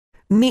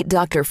Meet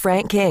Dr.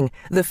 Frank King,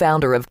 the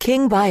founder of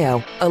King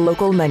Bio, a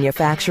local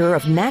manufacturer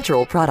of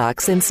natural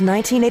products since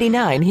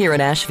 1989 here in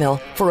Asheville.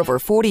 For over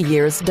 40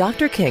 years,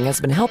 Dr. King has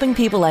been helping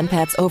people and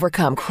pets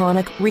overcome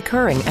chronic,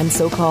 recurring, and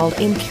so-called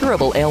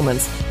incurable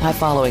ailments by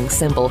following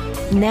simple,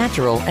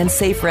 natural, and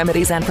safe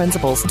remedies and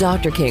principles.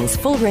 Dr. King's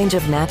full range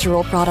of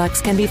natural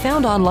products can be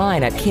found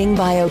online at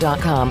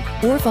kingbio.com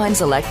or find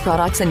select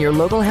products in your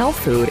local health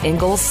food,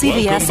 Ingles,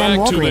 CVS,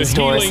 and Walgreens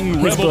stores.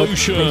 His book,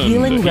 The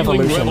Healing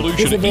Revolution,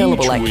 is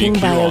available at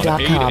kingbio.com,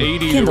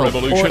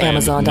 Kindle, or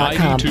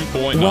Amazon.com.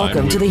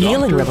 Welcome to the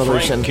Healing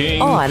Revolution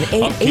on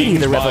 880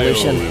 The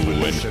Revolution.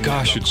 And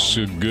gosh, it's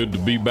so good to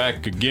be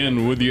back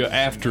again with you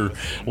after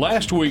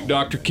last week,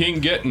 Dr. King,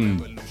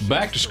 getting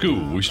back to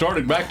school. We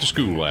started back to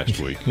school last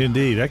week.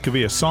 Indeed. That could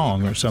be a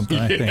song or something,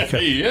 I think.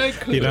 Yeah, it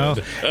could. You know?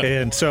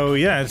 And so,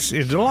 yeah, it's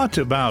a lot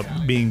about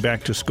being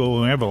back to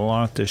school. We have a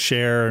lot to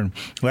share. And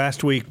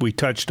last week we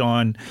touched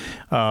on,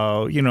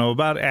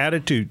 about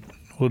attitude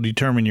will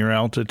determine your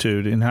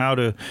altitude, and how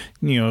to,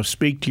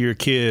 speak to your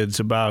kids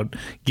about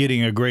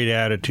getting a great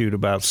attitude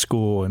about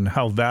school and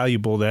how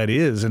valuable that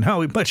is and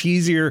how much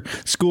easier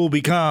school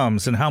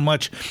becomes and how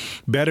much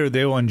better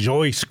they'll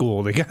enjoy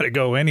school. They got to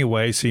go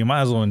anyway, so you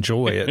might as well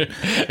enjoy it.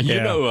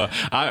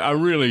 I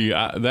really,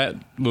 that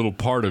little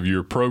part of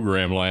your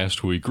program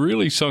last week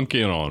really sunk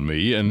in on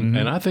me, and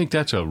I think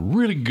that's a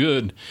really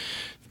good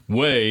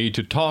way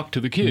to talk to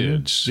the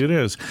kids. It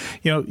is.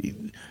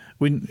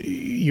 When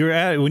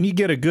you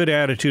get a good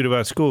attitude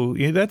about school,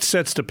 that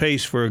sets the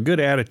pace for a good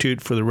attitude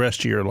for the rest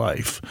of your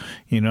life,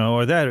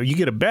 or you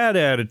get a bad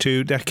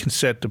attitude, that can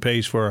set the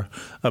pace for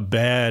a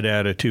bad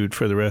attitude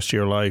for the rest of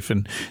your life.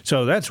 And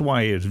so that's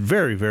why it's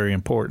very, very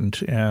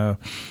important.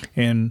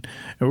 And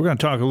we're going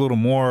to talk a little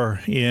more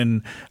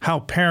in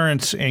how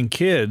parents and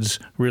kids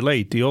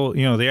relate.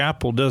 The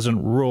apple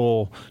doesn't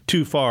roll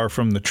too far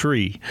from the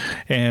tree.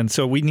 And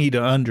so we need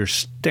to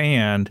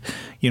understand,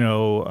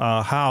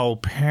 how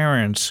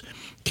parents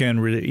can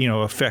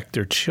affect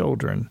their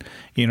children.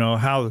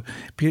 How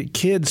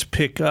kids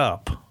pick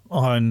up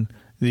on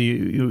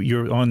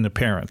the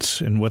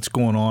parents and what's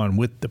going on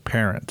with the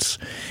parents.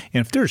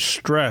 And if there's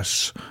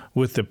stress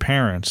with the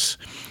parents,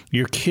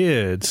 your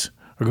kids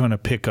are going to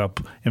pick up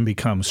and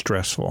become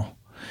stressful.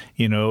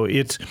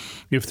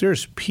 If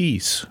there's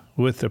peace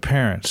with the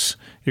parents,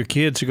 your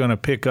kids are going to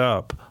pick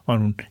up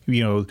on,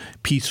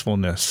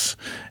 peacefulness,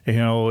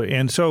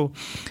 and so,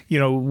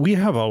 we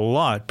have a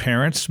lot,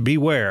 parents,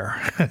 beware,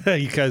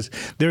 because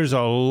there's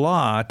a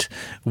lot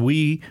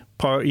we,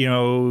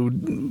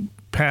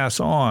 pass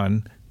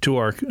on to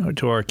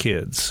our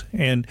kids,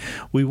 and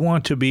we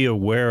want to be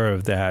aware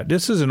of that.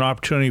 This is an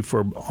opportunity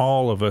for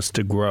all of us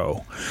to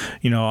grow.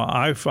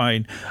 I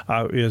find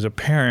as a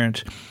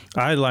parent,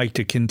 I like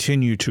to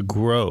continue to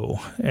grow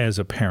as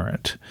a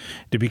parent,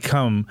 to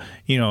become,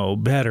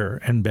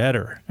 better and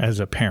better as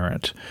a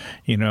parent.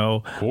 And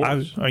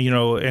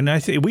I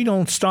think we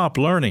don't stop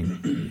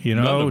learning.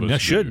 None of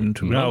us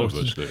shouldn't. None of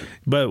us do.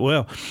 But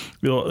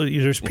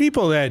there's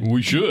people that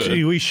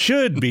we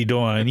should be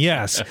doing.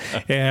 Yes,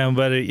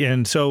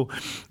 and so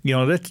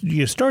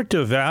you start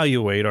to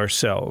evaluate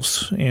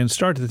ourselves and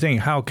start to think,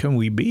 how can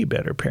we be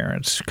better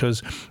parents?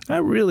 Because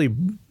that really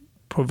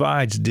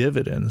provides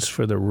dividends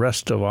for the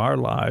rest of our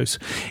lives,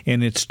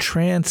 and it's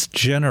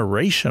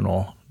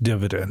transgenerational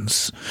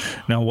dividends.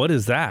 Now, what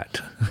is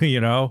that?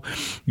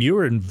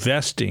 You're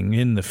investing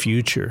in the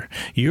future.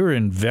 You're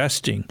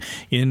investing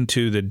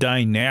into the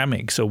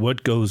dynamics of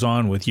what goes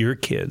on with your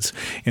kids,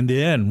 and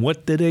then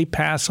what do they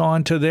pass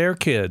on to their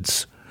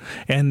kids?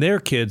 And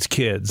their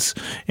kids,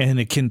 and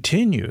it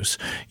continues.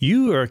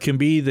 You can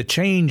be the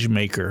change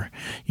maker.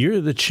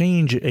 You're the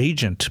change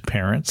agent,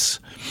 parents.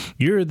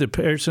 You're the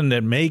person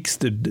that makes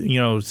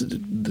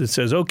that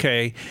says,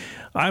 okay,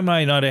 I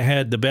might not have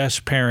had the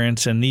best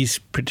parents in these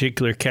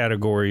particular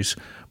categories,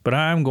 but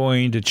I'm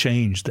going to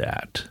change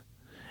that.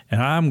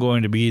 And I'm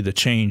going to be the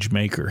change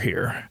maker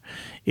here.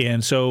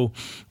 And so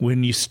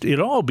it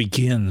all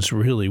begins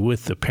really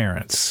with the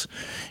parents.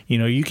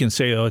 You can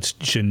say, oh, it's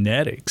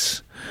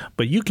genetics,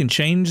 but you can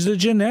change the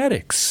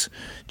genetics.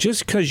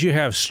 Just because you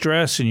have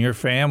stress in your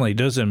family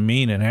doesn't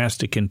mean it has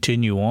to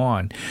continue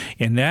on.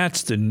 And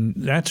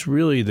that's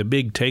really the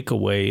big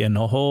takeaway in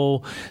the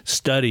whole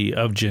study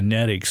of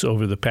genetics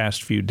over the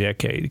past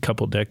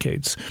couple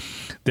decades.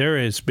 There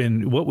has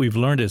been, what we've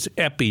learned is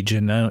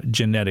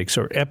epigenetics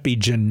or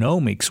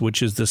epigenomics,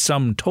 which is the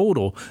sum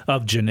total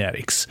of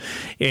genetics.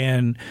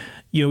 And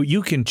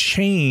you can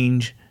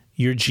change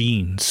your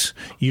genes.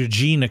 Your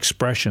gene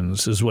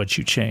expressions is what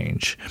you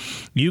change.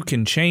 You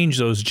can change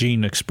those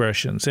gene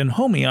expressions. And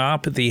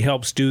homeopathy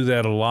helps do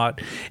that a lot,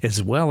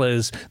 as well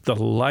as the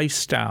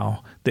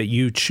lifestyle that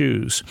you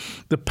choose.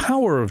 The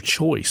power of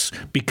choice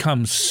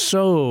becomes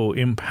so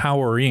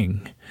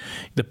empowering.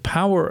 The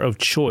power of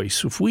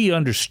choice. If we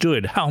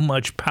understood how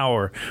much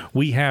power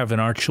we have in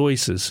our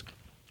choices,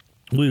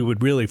 we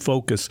would really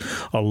focus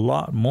a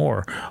lot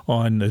more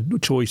on the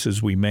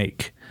choices we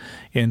make.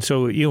 And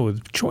so,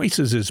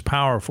 choices is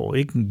powerful.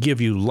 It can give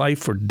you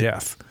life or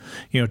death.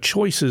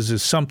 Choices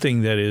is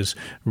something that is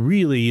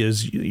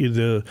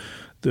the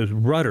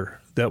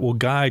rudder that will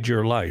guide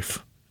your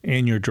life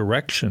and your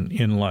direction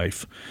in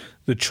life.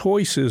 The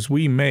choices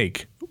we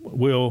make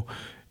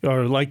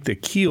are like the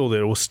keel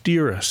that will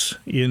steer us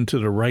into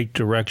the right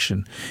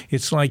direction.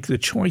 It's like the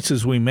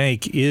choices we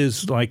make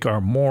is like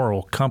our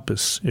moral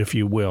compass, if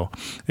you will.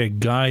 It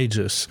guides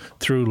us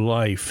through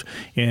life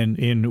and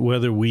in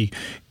whether we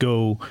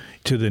go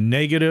to the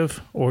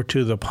negative or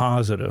to the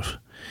positive.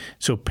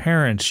 So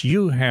parents,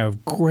 you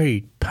have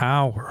great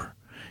power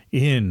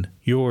in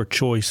your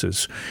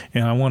choices.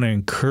 And I want to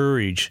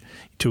encourage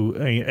to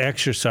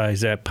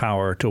exercise that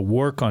power, to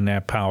work on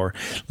that power.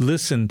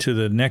 Listen to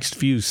the next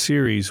few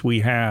series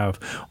we have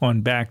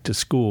on back to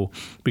school,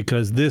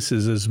 because this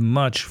is as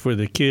much for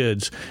the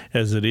kids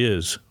as it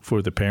is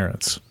for the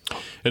parents.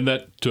 And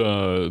that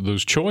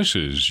those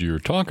choices you're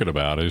talking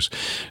about is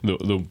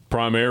the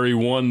primary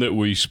one that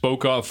we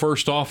spoke of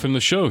first off in the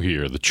show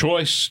here, the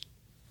choice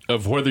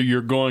of whether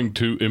you're going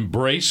to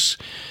embrace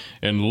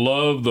and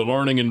love the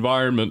learning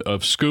environment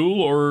of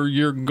school, or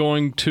you're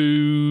going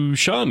to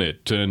shun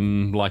it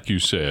and, like you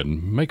said,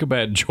 make a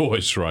bad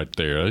choice right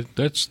there.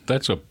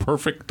 That's a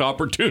perfect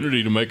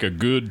opportunity to make a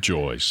good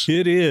choice.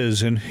 It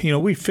is. And,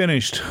 we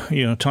finished,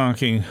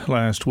 talking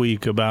last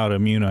week about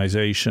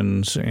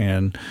immunizations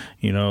and,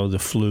 the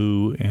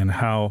flu and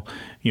how,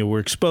 we're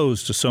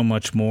exposed to so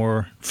much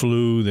more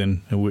flu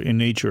than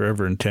nature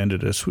ever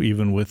intended us,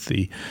 even with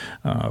the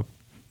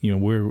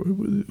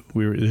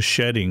we're the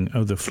shedding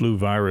of the flu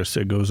virus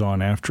that goes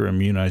on after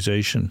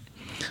immunization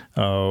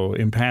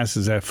and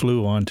passes that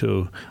flu on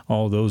to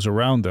all those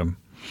around them.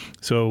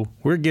 So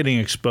we're getting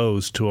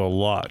exposed to a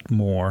lot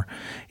more.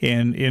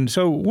 And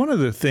so one of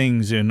the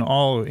things in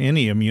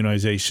any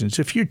immunizations,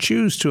 if you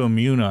choose to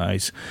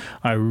immunize,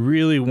 I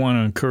really want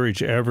to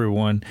encourage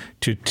everyone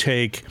to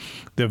take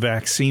the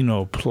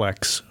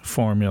Vaccinoplex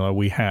formula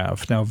we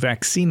have. Now,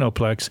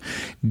 Vaccinoplex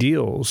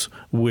deals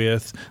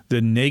with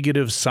the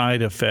negative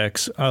side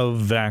effects of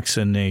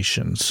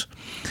vaccinations.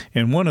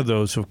 And one of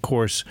those, of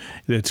course,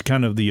 that's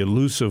kind of the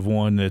elusive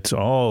one that's a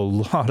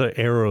lot of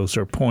arrows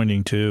are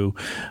pointing to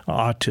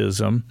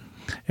autism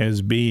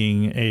as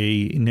being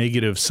a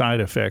negative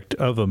side effect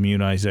of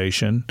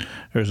immunization.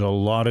 There's a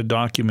lot of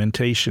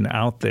documentation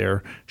out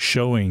there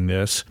showing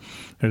this.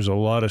 There's a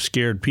lot of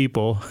scared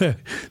people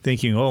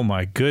thinking, oh,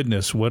 my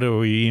goodness, what are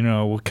we,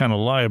 what kind of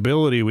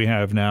liability we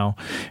have now?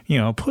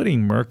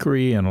 Putting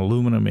mercury and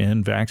aluminum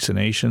in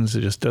vaccinations,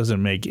 it just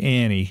doesn't make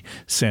any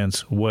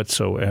sense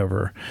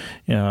whatsoever.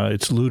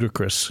 It's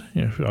ludicrous,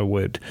 if I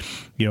would,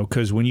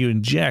 because when you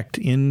inject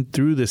in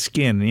through the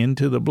skin,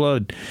 into the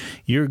blood,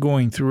 you're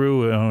going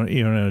through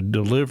a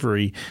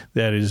delivery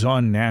that is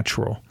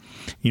unnatural.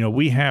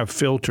 We have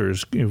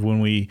filters when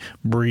we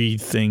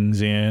breathe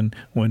things in,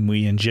 when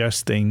we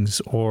ingest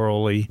things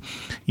orally.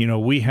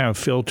 We have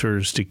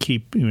filters to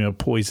keep,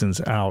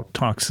 poisons out,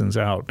 toxins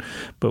out.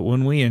 But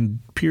when we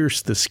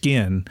pierce the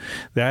skin,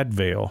 that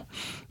veil,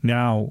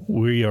 now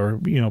we are,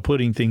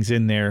 putting things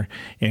in there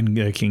and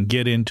can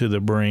get into the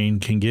brain,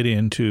 can get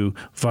into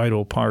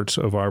vital parts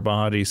of our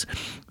bodies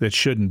that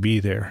shouldn't be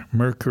there.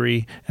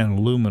 Mercury and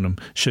aluminum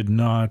should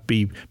not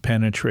be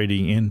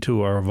penetrating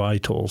into our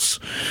vitals.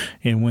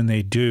 And when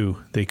they do,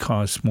 they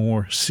cause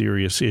more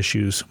serious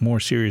issues, more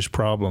serious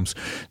problems,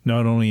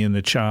 not only in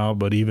the child,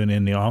 but even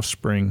in the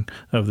offspring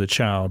of the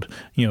child.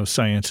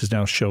 Science is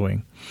now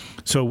showing.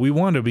 So we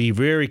want to be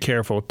very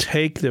careful.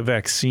 Take the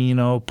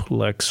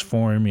Vaccinoplex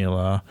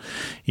formula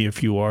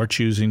if you are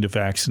choosing to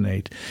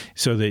vaccinate,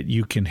 so that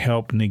you can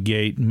help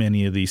negate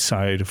many of these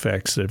side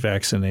effects that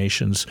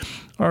vaccinations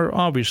are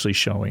obviously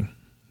showing.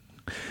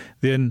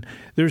 Then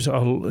there's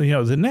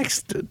the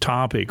next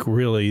topic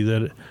really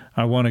that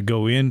I want to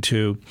go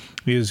into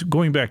is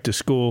going back to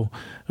school.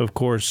 Of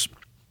course,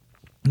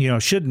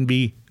 shouldn't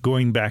be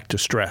going back to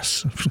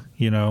stress.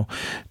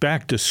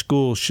 Back to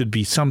school should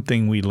be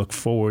something we look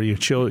forward,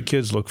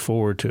 kids look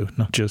forward to,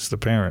 not just the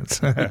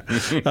parents.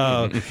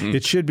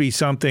 It should be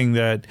something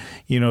that,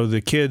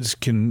 the kids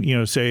can,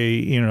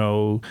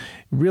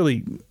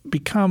 really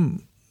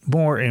become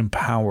more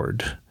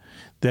empowered.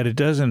 That it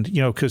doesn't,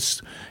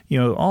 because,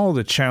 all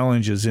the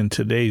challenges in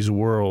today's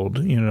world,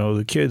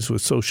 the kids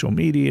with social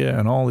media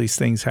and all these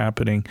things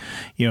happening,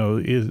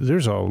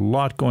 there's a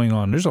lot going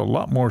on. There's a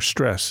lot more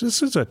stress.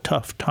 This is a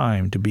tough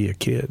time to be a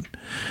kid.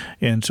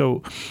 And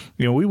so,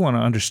 we want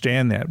to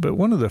understand that. But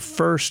one of the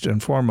first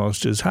and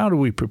foremost is how do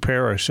we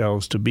prepare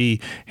ourselves to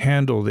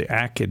handle the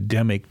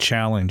academic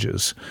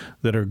challenges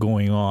that are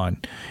going on?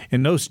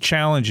 And those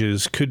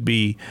challenges could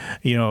be,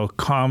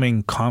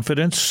 calming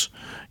confidence,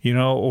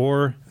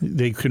 or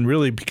they can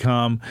really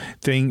become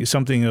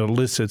something that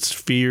elicits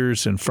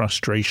fears and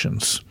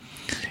frustrations.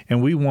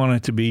 And we want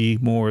it to be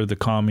more the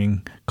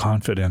calming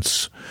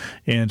confidence.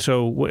 And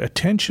so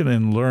attention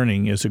and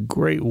learning is a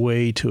great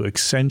way to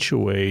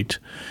accentuate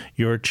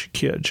your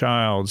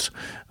child's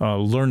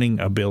learning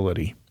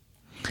ability.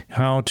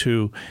 how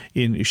to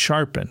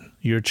sharpen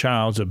your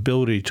child's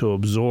ability to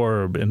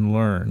absorb and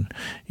learn.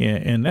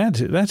 And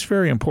that's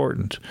very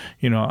important.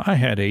 I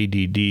had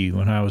ADD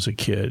when I was a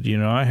kid.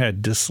 I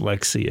had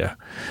dyslexia.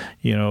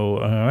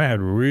 I had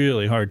a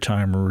really hard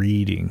time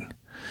reading.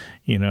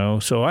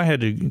 So I had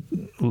to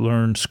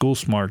learn school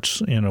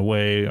smarts in a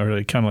way,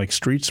 or kind of like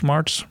street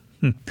smarts.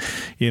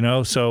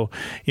 So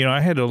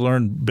I had to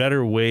learn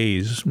better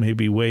ways,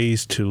 maybe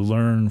ways to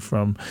learn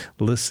from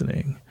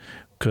listening.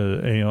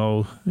 Because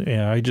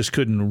I just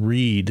couldn't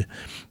read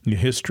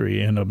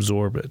history and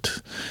absorb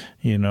it.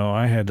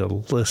 I had to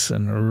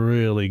listen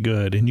really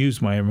good and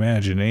use my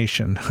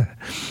imagination.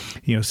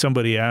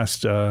 Somebody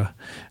asked a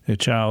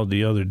child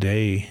the other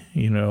day,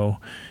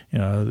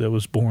 that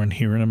was born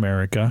here in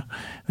America.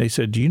 They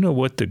said, "Do you know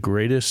what the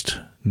greatest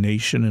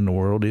nation in the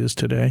world is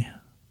today?"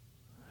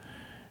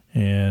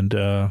 And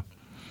the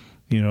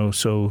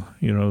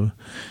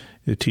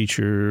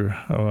teacher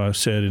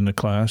said in the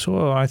class,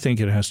 "Well, I think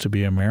it has to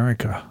be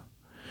America."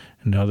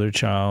 Another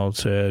child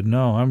said,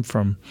 "No, I'm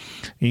from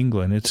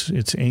England.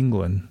 It's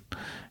England."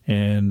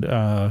 And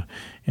the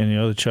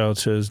other child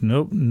says,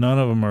 "Nope, none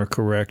of them are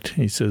correct."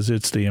 He says,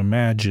 "It's the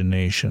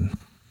imagination."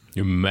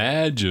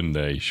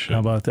 Imagination. How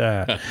about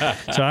that?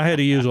 So I had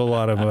to use a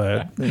lot of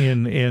that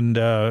in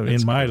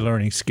my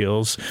learning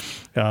skills.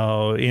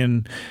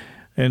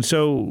 And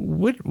so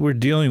what we're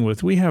dealing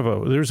with,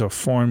 there's a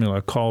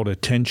formula called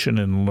attention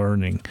and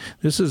learning.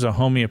 This is a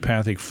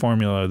homeopathic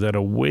formula that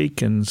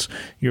awakens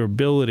your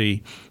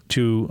ability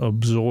to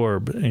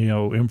absorb,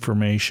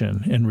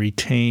 information and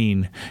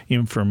retain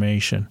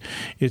information.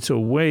 It's a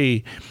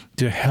way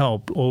to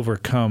help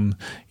overcome,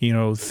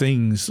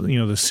 things,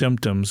 the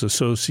symptoms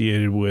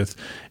associated with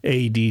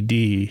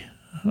ADD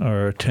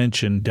or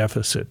attention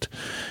deficit.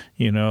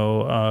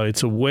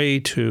 It's a way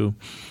to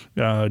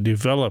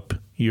develop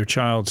your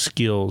child's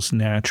skills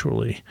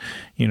naturally.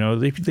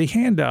 They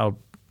hand out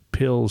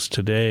pills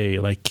today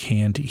like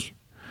candy.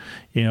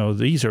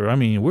 These are,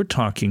 we're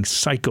talking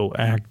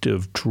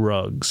psychoactive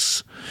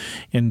drugs.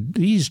 And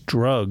these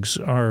drugs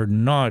are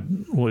not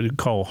what we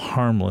call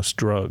harmless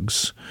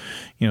drugs.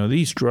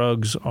 These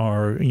drugs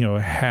are,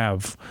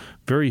 have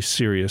very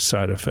serious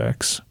side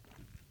effects.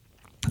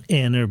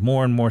 And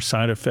more and more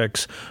side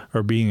effects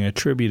are being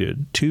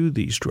attributed to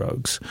these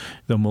drugs.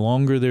 The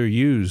longer they're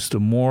used, the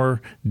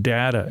more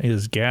data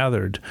is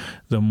gathered,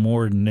 the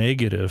more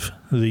negative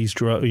these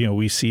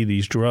we see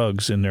these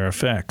drugs and their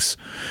effects.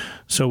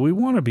 So we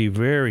want to be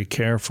very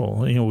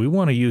careful. We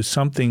want to use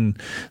something,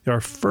 our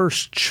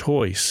first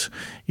choice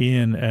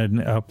in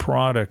a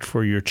product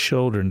for your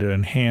children to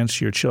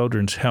enhance your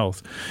children's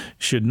health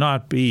should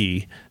not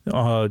be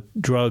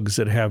drugs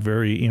that have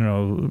very,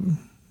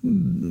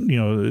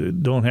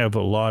 don't have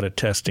a lot of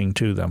testing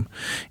to them.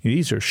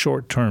 These are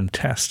short-term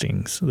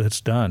testings that's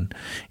done,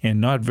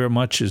 and not very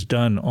much is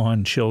done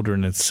on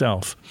children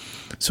itself.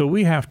 So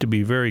we have to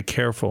be very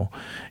careful.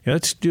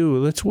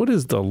 What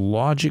is the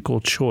logical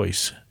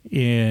choice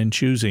in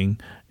choosing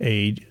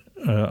a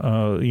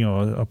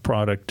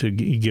product to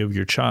give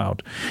your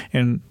child?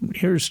 And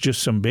here's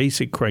just some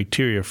basic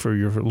criteria for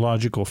your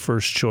logical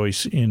first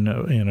choice in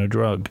a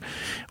drug.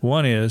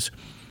 One is,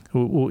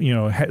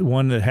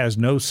 one that has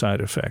no side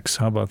effects.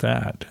 How about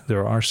that?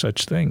 There are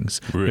such things.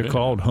 Really? They're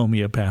called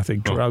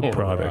homeopathic drug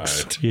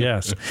products. Right.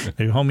 Yes.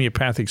 The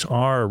homeopathics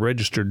are a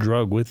registered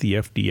drug with the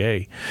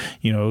FDA.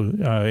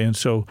 And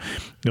so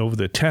over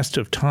the test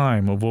of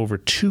time of over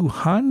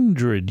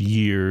 200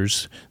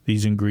 years,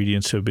 these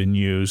ingredients have been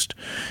used.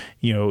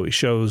 It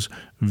shows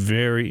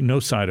no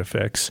side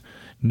effects.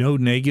 No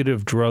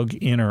negative drug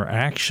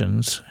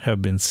interactions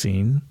have been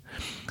seen.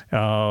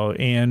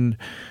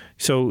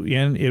 So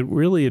it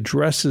really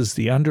addresses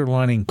the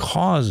underlying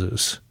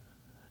causes.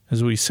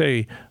 As we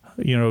say,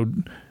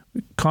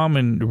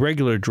 common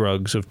regular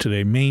drugs of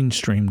today,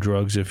 mainstream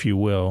drugs, if you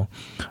will,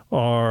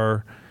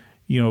 are,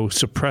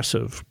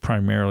 suppressive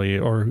primarily,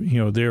 or,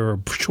 they're a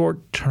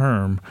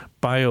short-term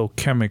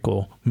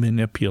biochemical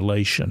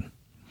manipulation.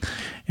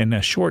 And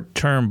that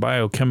short-term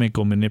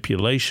biochemical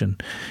manipulation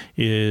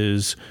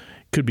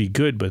could be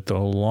good, but the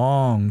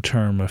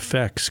long-term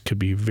effects could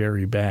be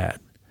very bad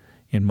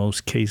in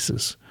most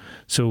cases.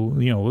 So,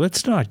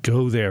 let's not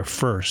go there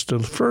first. The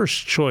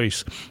first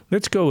choice,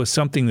 let's go with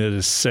something that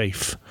is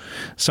safe,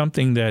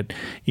 something that,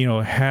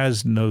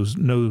 has no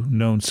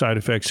known side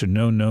effects or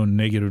no known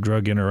negative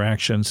drug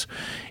interactions,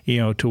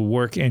 to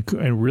work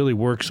and really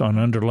works on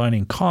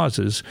underlying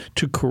causes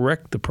to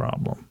correct the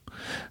problem.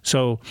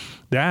 So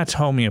that's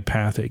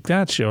homeopathic.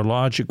 That's your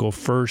logical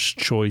first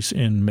choice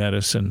in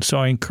medicine. So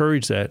I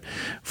encourage that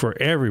for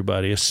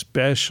everybody,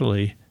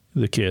 especially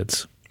the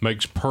kids.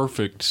 Makes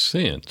perfect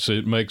sense.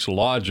 It makes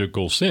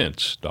logical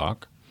sense,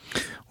 Doc.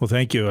 Well,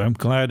 thank you. I'm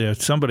glad that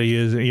somebody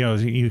is,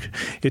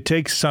 it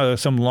takes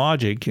some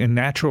logic and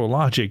natural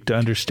logic to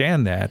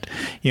understand that.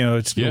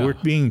 We're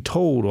being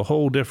told a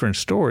whole different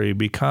story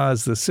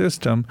because the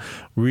system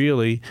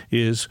really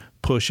is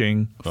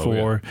pushing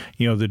for,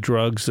 the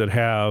drugs that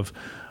have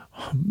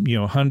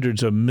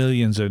hundreds of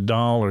millions of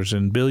dollars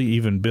and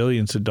even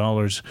billions of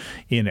dollars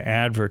in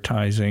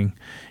advertising,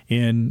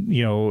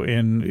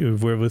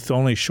 with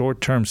only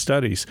short-term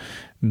studies,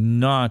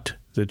 not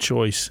the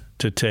choice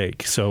to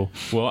take. So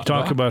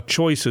about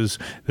choices.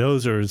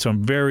 Those are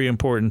some very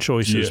important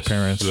choices,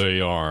 parents.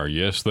 They are.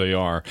 Yes, they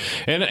are.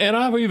 And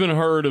I've even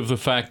heard of the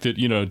fact that,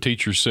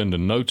 teachers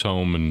sending notes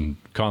home and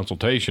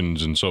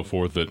consultations and so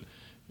forth that,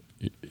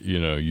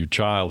 your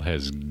child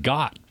has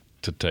got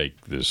to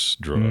take this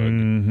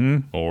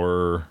drug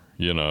or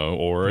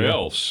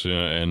else.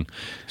 And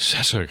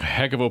that's a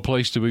heck of a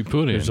place to be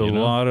put in. There's a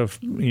lot of,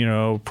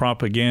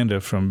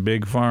 propaganda from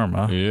Big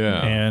Pharma.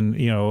 Yeah. And,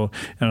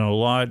 and a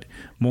lot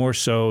more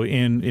so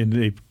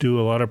they do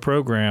a lot of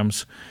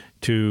programs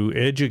to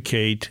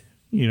educate,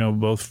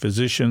 both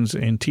physicians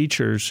and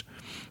teachers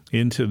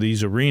into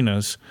these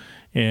arenas.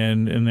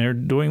 And they're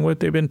doing what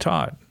they've been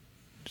taught.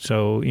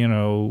 So,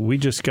 we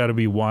just got to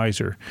be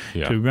wiser.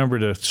 Yeah. To remember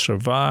to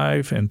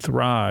survive and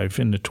thrive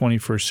in the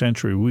 21st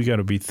century, we got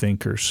to be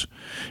thinkers,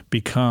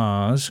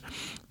 because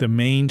the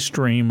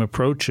mainstream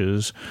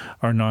approaches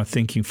are not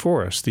thinking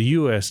for us. The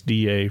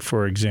USDA,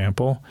 for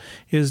example,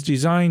 is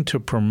designed to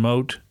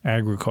promote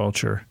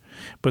agriculture,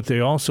 but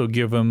they also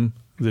give them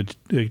the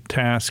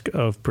task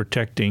of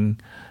protecting,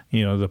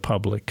 the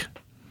public,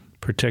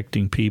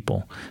 protecting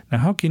people. Now,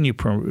 how can you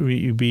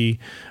be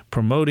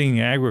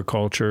promoting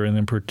agriculture and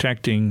then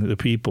protecting the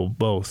people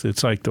both?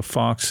 It's like the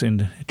fox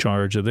in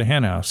charge of the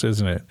hen house,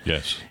 isn't it?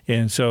 Yes.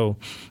 And so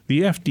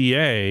the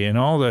FDA and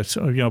all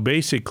that,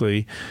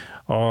 basically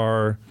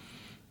are,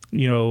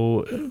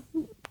 working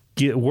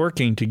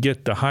to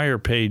get the higher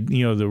paid, the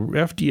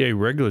FDA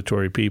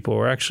regulatory people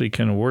are actually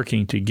kind of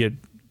working to get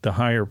the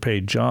higher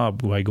paid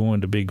job by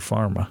going to Big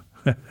Pharma.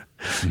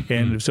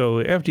 And so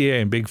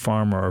FDA and Big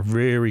Pharma are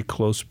very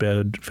close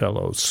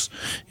bedfellows,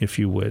 if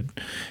you would.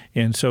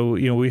 And so,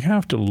 we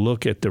have to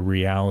look at the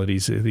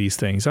realities of these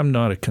things. I'm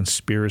not a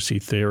conspiracy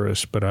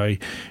theorist, but I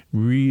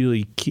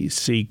really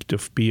seek to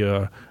be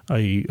a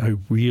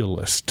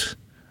realist.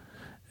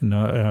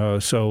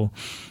 So,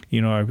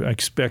 I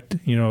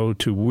expect, to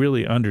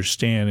really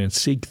understand and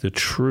seek the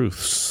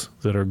truths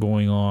that are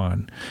going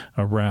on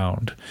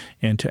around,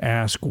 and to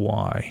ask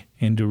why,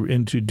 and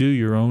to do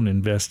your own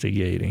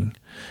investigating.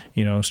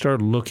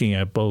 Start looking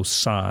at both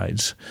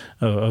sides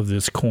of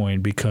this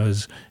coin,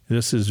 because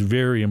this is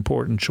very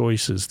important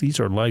choices. These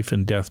are life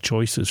and death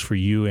choices for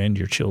you and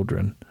your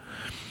children.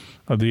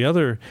 The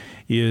other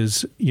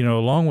is,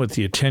 along with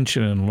the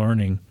attention and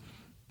learning,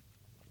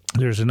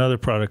 there's another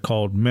product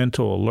called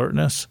mental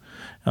alertness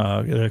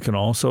that can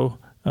also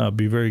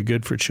be very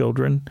good for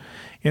children.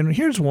 And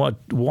here's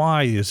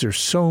why is there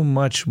so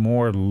much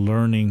more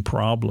learning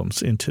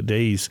problems in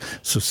today's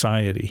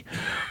society?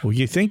 Well,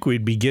 you think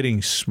we'd be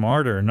getting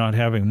smarter and not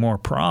having more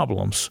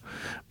problems,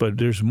 but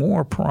there's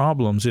more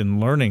problems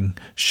in learning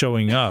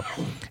showing up.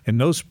 And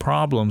those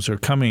problems are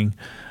coming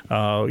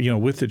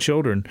with the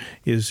children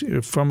is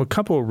from a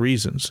couple of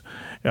reasons.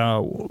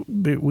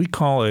 We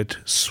call it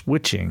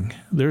switching.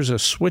 There's a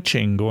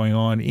switching going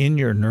on in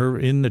your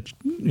nerve, in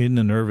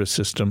the nervous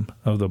system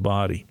of the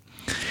body.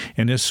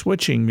 And this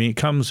switching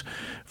comes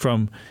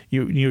from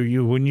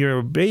you. When you're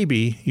a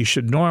baby, you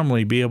should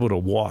normally be able to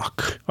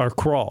walk or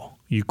crawl.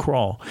 You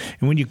crawl.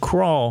 And when you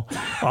crawl,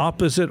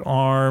 opposite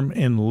arm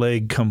and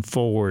leg come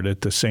forward at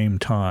the same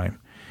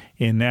time.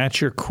 And that's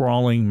your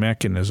crawling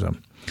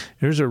mechanism.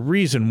 There's a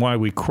reason why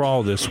we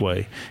crawl this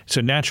way. It's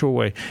a natural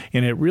way.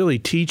 And it really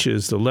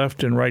teaches the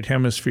left and right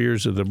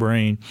hemispheres of the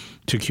brain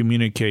to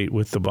communicate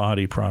with the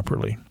body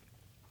properly.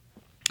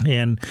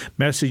 And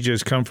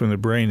messages come from the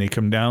brain. They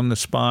come down the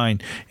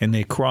spine and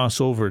they cross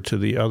over to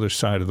the other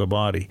side of the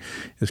body.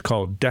 It's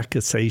called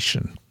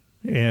decussation.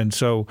 And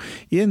so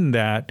in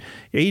that,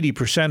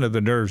 80% of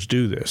the nerves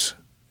do this.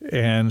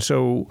 And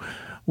so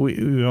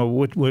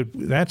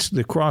that's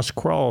the cross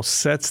crawl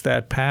sets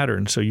that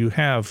pattern. So you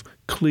have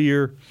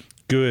clear,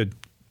 good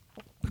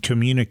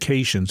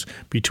communications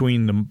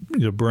between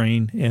the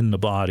brain and the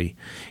body,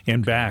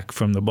 and back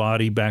from the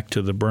body back to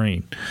the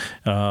brain,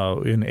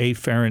 in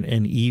afferent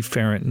and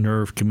efferent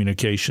nerve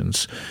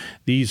communications.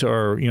 These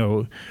are,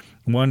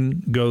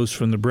 one goes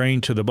from the brain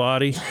to the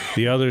body,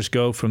 the others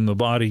go from the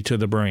body to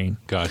the brain.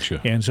 Gotcha.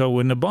 And so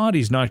when the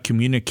body's not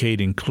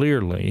communicating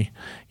clearly,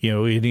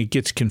 and it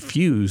gets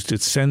confused,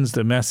 it sends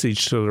the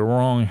message to the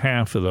wrong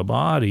half of the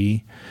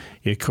body.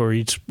 It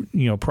creates,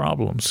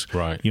 problems.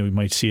 Right. You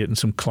might see it in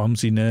some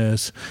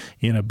clumsiness,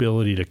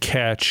 inability to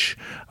catch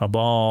a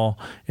ball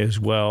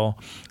as well.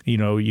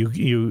 Or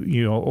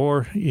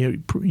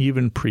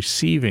even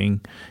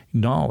perceiving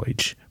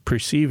knowledge,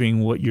 perceiving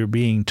what you're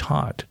being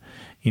taught,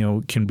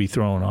 can be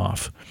thrown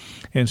off.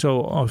 And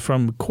so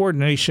from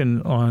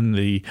coordination on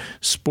the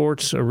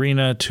sports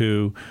arena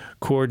to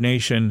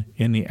coordination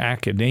in the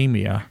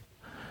academia,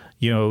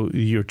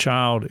 your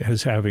child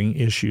is having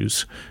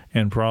issues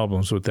and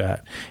problems with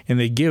that. And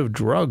they give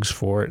drugs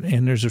for it.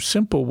 And there's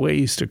simple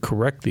ways to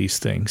correct these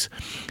things.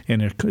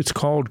 And it's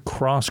called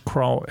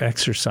cross-crawl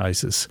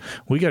exercises.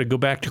 We got to go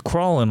back to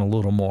crawling a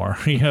little more,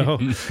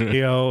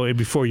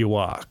 before you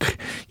walk.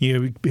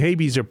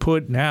 Babies are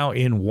put now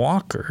in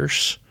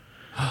walkers.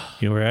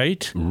 You're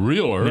right.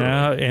 Real early.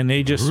 Now, and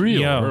they just early,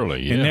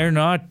 yeah. And they're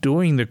not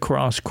doing the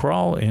cross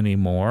crawl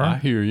anymore. I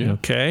hear you.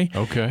 Okay.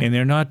 And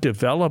they're not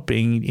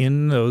developing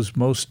in those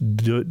most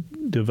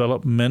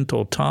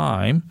developmental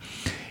time.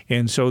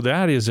 And so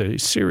that is a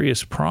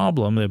serious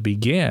problem that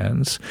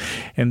begins.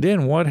 And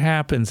then what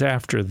happens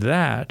after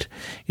that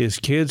is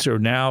kids are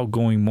now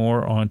going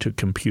more onto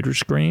computer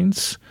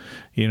screens,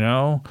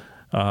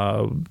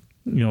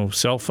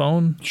 cell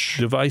phone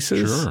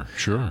devices.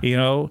 Sure.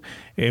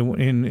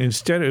 And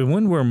instead of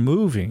when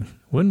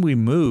we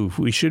move,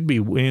 we should be,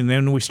 and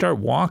then we start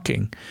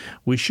walking,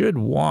 we should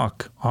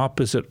walk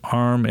opposite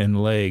arm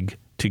and leg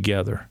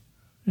together.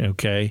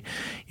 Okay?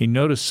 You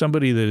notice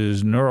somebody that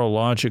is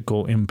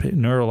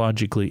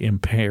neurologically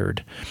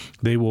impaired,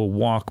 they will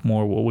walk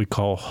more what we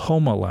call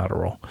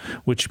homolateral,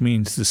 which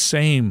means the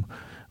same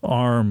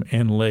arm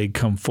and leg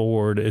come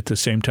forward at the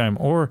same time.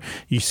 Or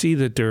you see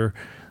that their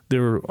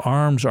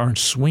arms aren't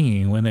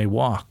swinging when they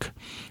walk.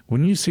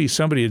 When you see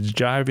somebody that's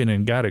jiving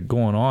and got it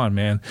going on,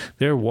 man,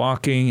 they're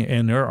walking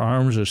and their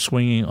arms are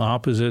swinging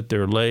opposite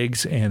their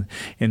legs, and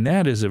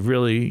that is a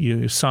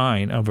really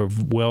sign of a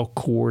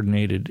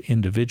well-coordinated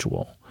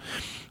individual.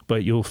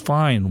 But you'll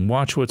find,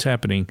 watch what's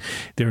happening,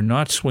 they're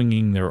not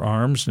swinging their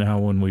arms now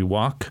when we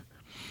walk.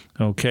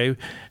 Okay,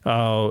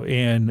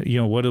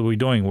 and what are we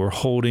doing? We're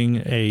holding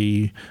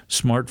a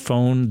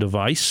smartphone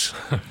device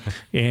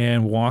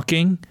and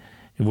walking.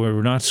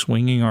 We're not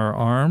swinging our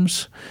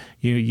arms.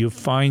 You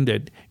find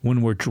that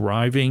when we're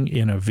driving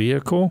in a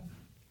vehicle,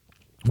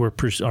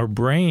 our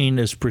brain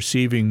is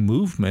perceiving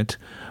movement,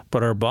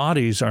 but our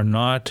bodies are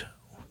not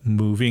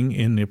moving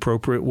in the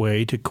appropriate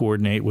way to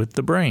coordinate with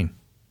the brain.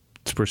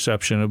 It's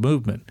perception of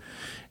movement.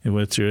 And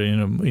whether you're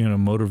in a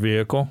motor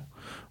vehicle,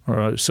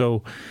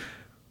 so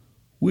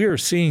we are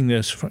seeing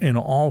this in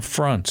all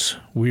fronts.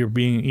 We are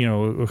being,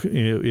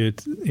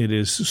 it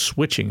is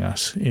switching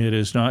us. It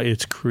is not.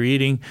 It's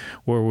creating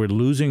where we're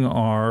losing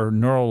our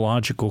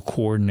neurological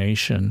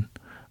coordination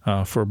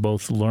for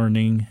both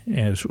learning,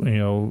 as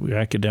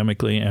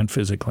academically and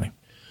physically.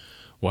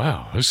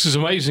 Wow, this is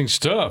amazing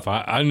stuff.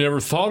 I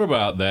never thought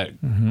about that,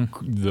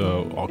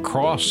 the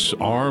cross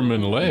arm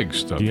and leg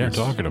stuff you're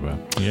talking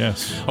about.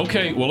 Yes.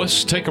 Okay, well,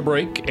 let's take a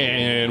break,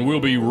 and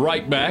we'll be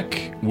right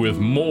back with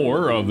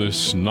more of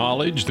this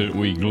knowledge that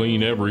we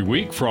glean every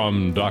week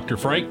from Dr.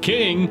 Frank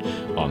King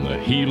on the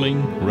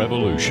Healing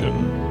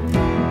Revolution.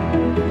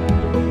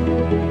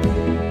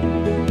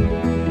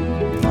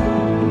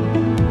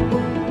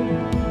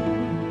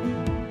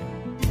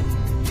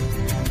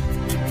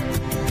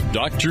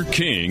 Dr.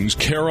 King's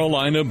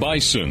Carolina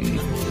Bison.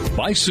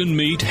 Bison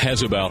meat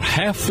has about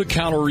half the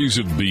calories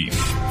of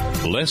beef,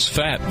 less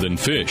fat than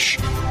fish,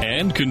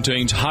 and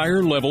contains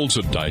higher levels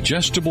of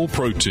digestible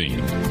protein.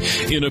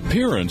 In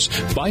appearance,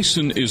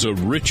 bison is a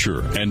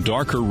richer and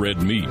darker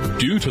red meat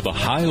due to the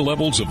high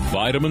levels of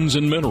vitamins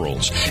and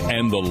minerals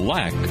and the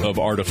lack of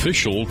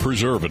artificial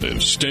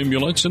preservatives,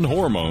 stimulants, and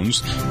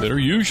hormones that are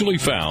usually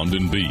found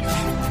in beef.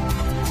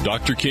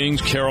 Dr.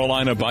 King's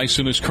Carolina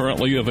Bison is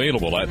currently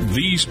available at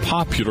these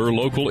popular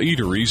local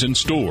eateries and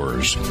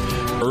stores: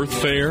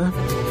 Earth Fare,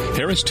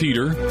 Harris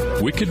Teeter,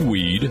 Wicked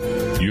Weed,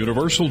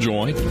 Universal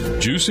Joint,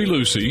 Juicy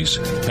Lucy's,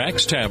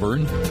 Pax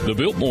Tavern, the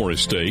Biltmore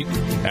Estate,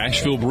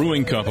 Asheville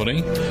Brewing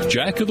Company,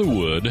 Jack of the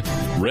Wood,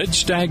 Red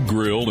Stag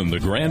Grill and the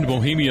Grand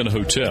Bohemian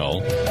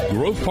Hotel,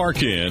 Grove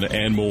Park Inn,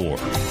 and more.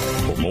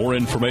 For more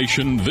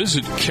information,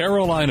 visit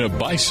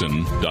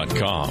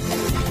carolinabison.com.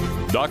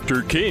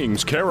 Dr.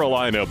 King's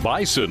Carolina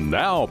Bison,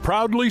 now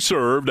proudly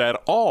served at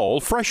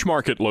all Fresh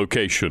Market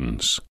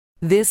locations.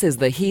 This is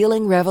the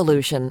Healing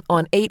Revolution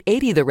on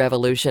 880 The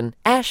Revolution,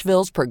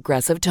 Asheville's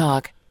Progressive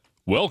Talk.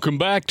 Welcome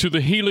back to the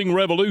Healing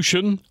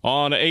Revolution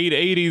on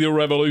 880 The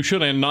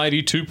Revolution and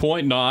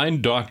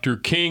 92.9. Dr.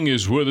 King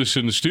is with us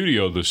in the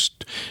studio this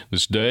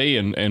day,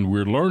 and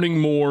we're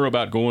learning more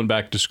about going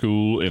back to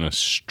school in a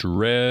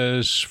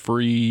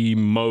stress-free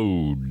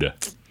mode.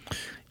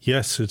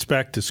 Yes, it's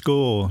back to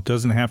school. It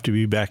doesn't have to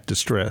be back to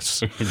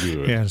stress.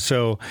 Good. And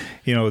so,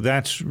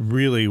 that's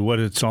really what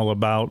it's all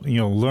about,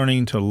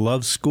 learning to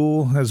love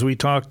school, as we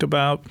talked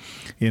about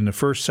in the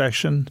first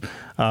session.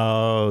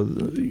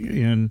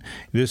 And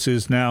this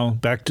is now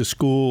back to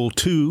school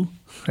 2.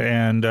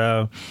 And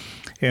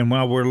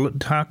while we're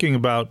talking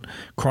about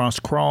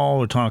cross-crawl,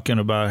 we're talking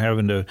about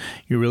having to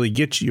really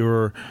get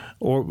your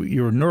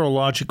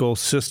neurological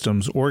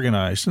systems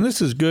organized. And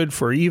this is good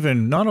for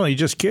even not only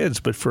just kids,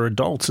 but for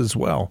adults as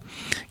well.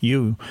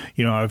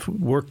 I've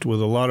worked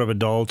with a lot of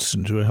adults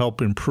to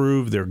help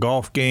improve their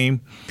golf game,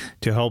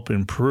 to help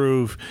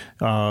improve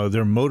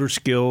their motor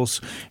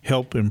skills,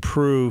 help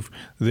improve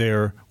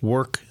their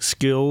work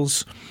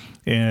skills,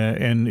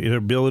 and their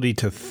ability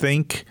to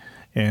think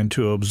and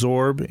to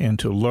absorb and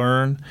to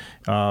learn,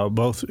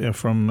 both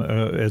from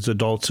as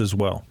adults as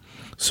well.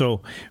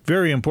 So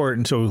very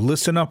important. So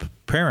listen up,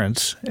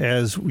 parents,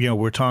 as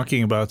we're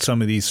talking about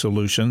some of these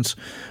solutions.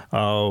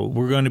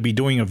 We're going to be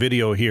doing a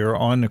video here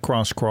on the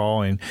cross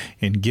crawl and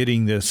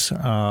getting this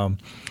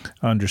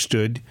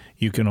understood.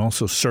 You can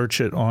also search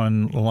it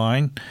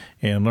online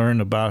and learn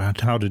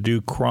about how to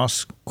do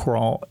cross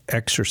crawl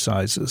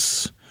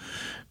exercises.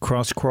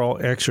 Cross crawl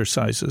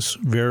exercises,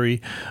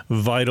 very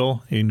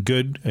vital and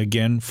good,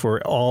 again,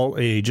 for all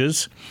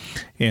ages.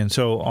 And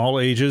so all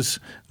ages,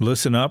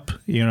 listen up,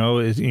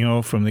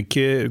 from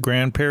the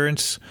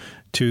grandparents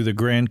to the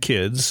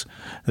grandkids.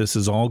 This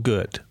is all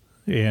good.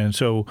 And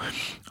so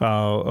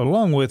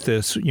along with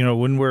this,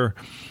 when we're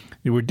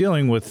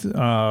dealing with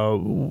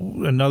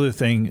another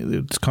thing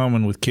that's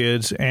common with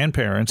kids and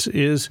parents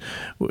is,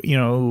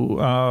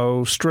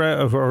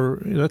 stress,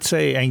 or let's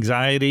say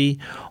anxiety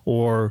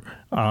or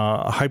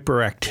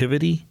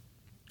hyperactivity,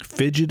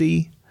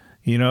 fidgety,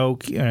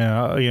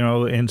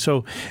 and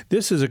so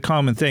this is a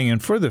common thing.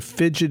 And for the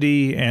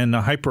fidgety and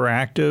the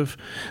hyperactive,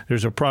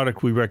 there's a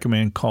product we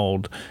recommend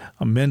called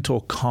a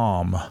Mental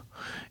Calm.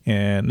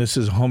 And this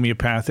is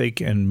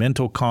homeopathic and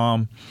Mental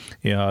Calm.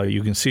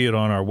 You can see it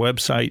on our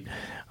website.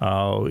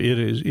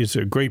 It's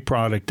a great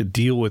product to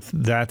deal with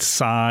that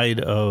side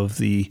of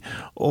the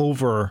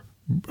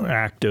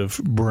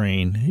overactive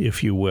brain,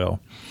 if you will.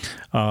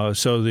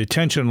 So the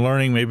attention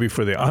learning maybe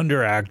for the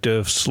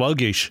underactive,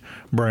 sluggish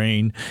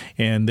brain,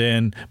 and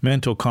then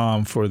Mental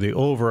Calm for the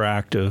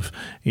overactive,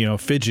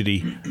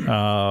 fidgety,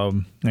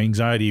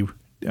 anxiety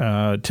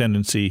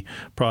tendency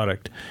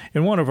product.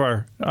 And one of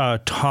our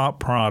top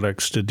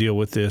products to deal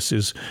with this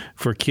is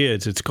for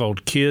kids. It's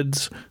called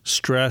Kids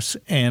Stress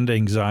and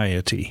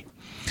Anxiety.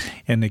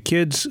 And the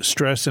kids'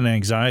 stress and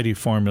anxiety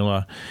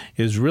formula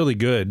is really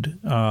good,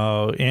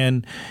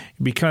 and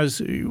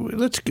because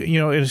it's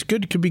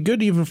good. It could be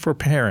good even for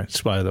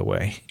parents. By the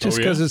way, just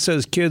because it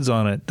says kids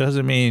on it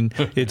doesn't mean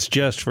it's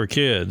just for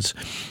kids.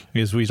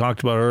 As we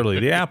talked about earlier,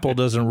 the apple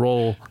doesn't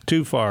roll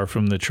too far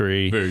from the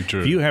tree. Very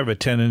true. If you have a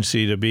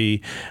tendency to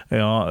be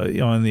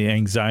on the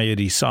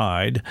anxiety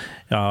side,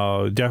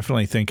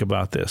 definitely think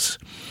about this.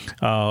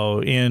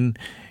 And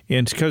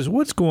because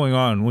what's going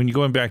on when you're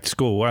going back to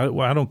school,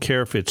 I don't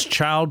care if it's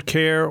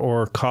childcare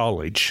or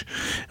college,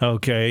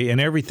 okay, and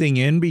everything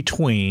in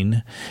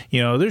between,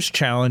 there's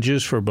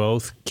challenges for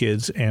both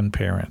kids and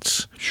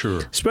parents.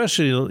 Sure.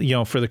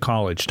 Especially, for the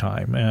college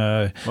time.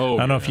 I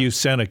don't know if you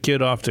sent a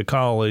kid off to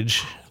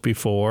college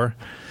before.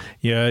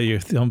 Yeah, you're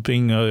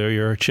thumping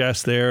your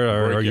chest there,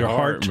 or your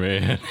heart,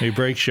 man. It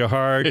breaks your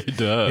heart. It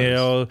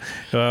does.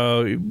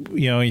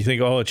 You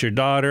think, it's your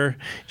daughter.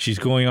 She's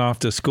going off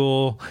to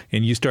school,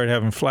 and you start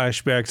having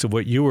flashbacks of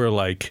what you were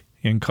like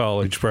in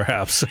college,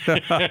 perhaps.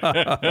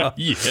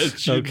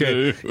 Yes, you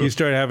do. You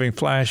start having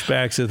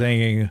flashbacks of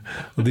thinking,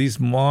 these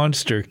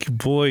monster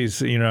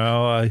boys,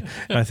 I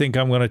think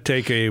I'm going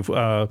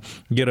to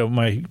get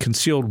my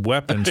concealed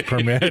weapons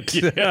permit.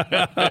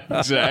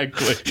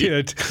 Exactly.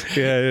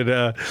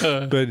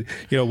 But,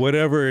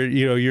 whatever,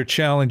 your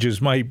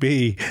challenges might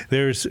be,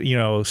 there's,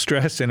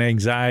 stress and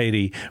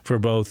anxiety for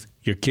both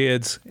your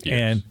kids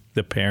and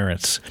the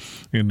parents.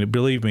 And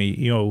believe me,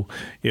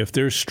 if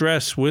there's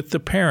stress with the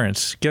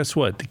parents, guess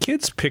what? The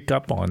kids pick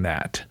up on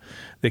that.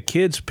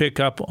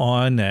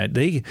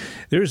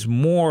 There's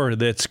more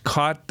that's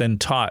caught than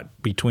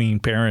taught between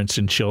parents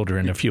and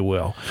children, if you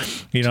will.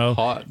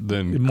 Taught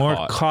than more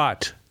caught.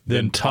 Caught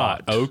than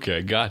taught.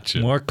 Okay, gotcha.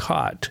 More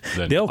caught.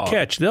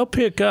 They'll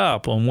pick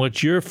up on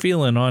what you're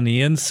feeling on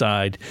the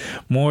inside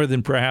more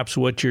than perhaps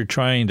what you're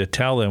trying to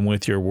tell them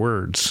with your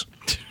words.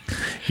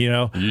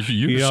 You're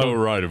so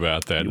right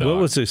about that, Doc. What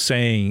was it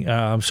saying?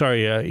 I'm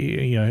sorry.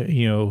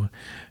 I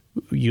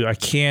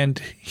can't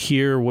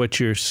hear what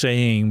you're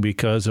saying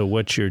because of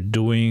what you're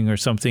doing or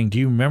something. Do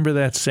you remember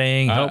that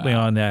saying? Help me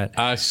on that.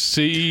 I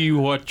see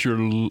what your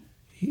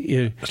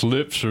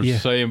lips are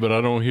saying, but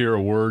I don't hear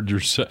a word you're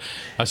saying.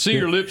 I see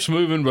your lips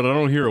moving, but I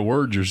don't hear a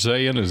word you're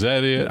saying. Is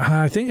that it?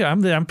 I think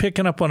I'm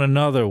picking up on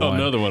another one.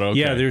 Another one, okay.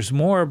 Yeah, there's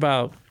more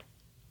about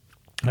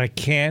I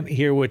can't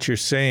hear what you're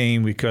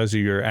saying because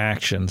of your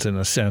actions, in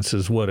a sense,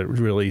 is what it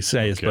really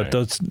says. Okay.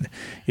 But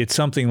it's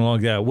something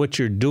like that. What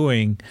you're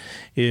doing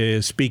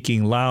is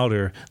speaking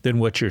louder than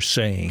what you're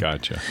saying.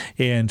 Gotcha.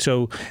 And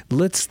so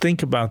let's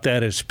think about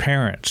that as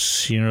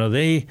parents.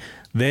 And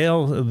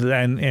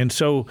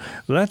so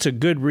that's a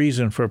good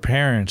reason for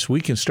parents.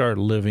 We can start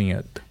living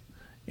it.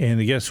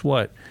 And guess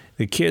what?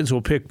 The kids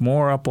will pick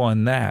more up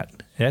on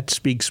that. That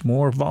speaks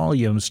more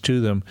volumes to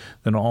them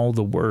than all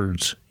the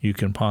words you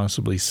can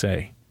possibly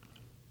say.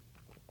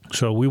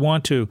 So we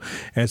want to,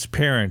 as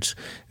parents,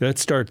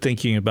 let's start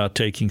thinking about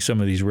taking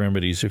some of these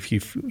remedies. If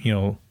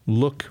you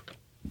look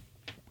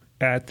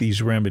at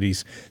these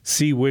remedies,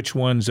 see which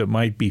ones that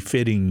might be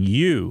fitting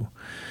you,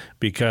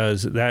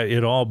 because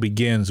it all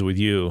begins with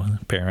you,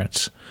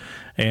 parents.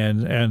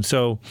 And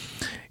so,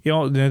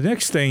 the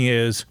next thing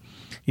is,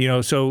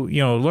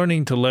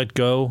 learning to let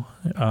go.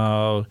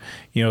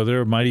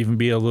 There might even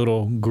be a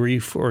little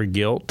grief or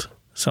guilt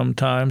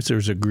sometimes.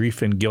 There's a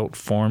grief and guilt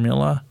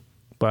formula,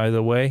 by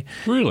the way.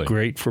 Really?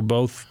 Great for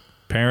both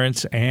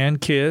parents and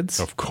kids.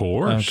 Of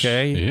course.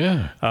 Okay.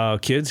 Yeah.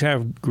 Kids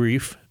have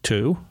grief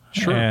too.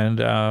 Sure.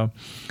 And,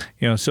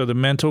 so the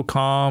mental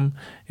calm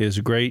is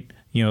great.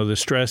 The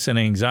stress and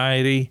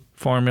anxiety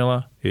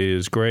formula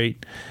is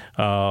great.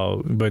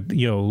 But,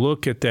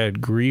 look at that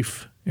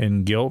grief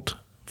and guilt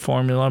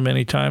formula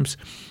many times,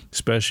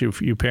 especially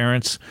for you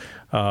parents.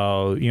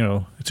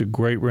 It's a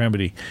great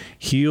remedy.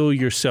 Heal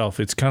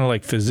yourself. It's kind of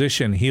like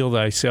physician, heal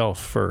thyself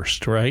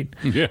first, right?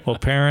 Yeah. Well,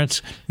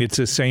 parents, it's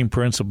the same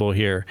principle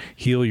here.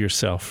 Heal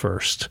yourself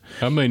first.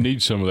 I may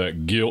need some of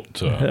that guilt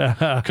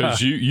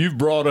because you've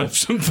brought up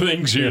some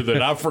things here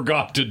that I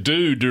forgot to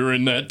do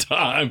during that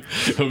time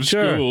of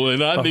school,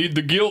 and I need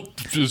the guilt.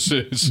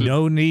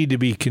 No need to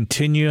be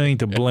continuing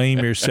to blame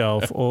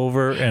yourself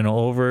over and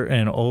over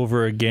and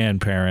over again,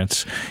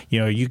 parents.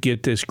 You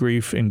get this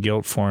grief and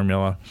guilt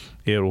formula.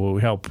 It will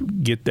help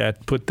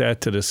put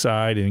that to the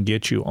side and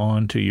get you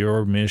on to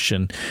your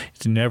mission.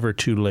 It's never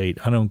too late.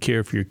 I don't care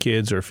if your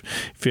kids are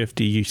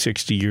 50,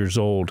 60 years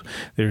old.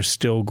 There's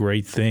still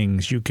great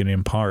things you can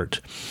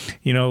impart.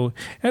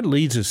 That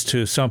leads us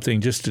to something,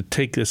 just to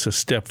take this a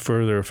step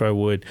further, if I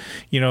would.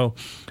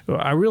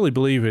 I really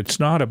believe it's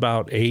not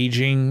about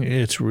aging.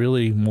 It's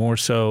really more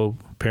so,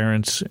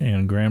 parents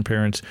and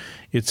grandparents,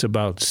 it's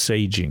about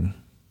saging.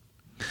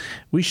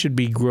 We should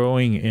be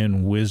growing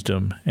in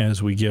wisdom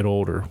as we get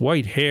older.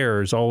 White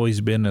hair has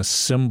always been a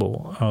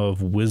symbol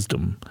of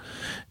wisdom,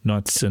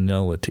 not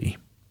senility.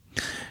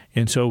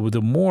 And so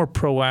the more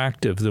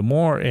proactive, the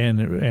more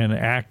and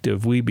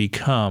active we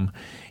become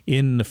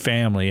in the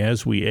family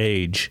as we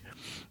age,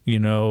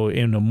 and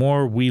the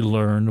more we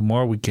learn, the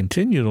more we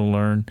continue to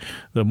learn,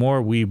 the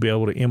more we be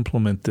able to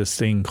implement this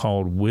thing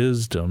called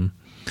wisdom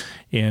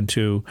and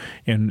to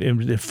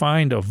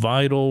find a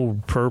vital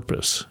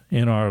purpose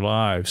in our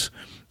lives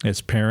as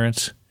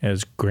parents,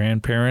 as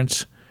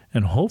grandparents,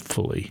 and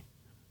hopefully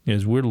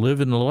as we're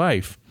living the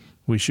life,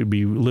 we should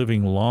be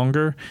living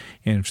longer.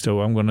 And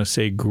so I'm going to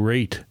say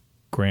great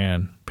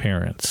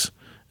grandparents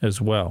as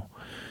well.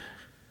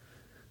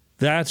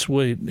 That's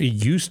what it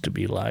used to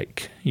be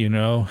like.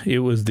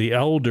 It was the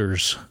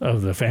elders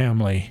of the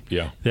family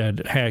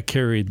that had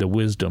carried the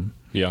wisdom.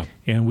 Yeah.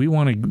 And we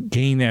want to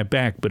gain that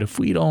back. But if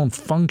we don't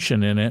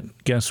function in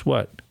it, guess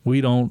what?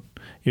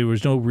 There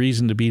was no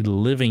reason to be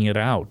living it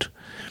out.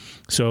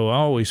 So I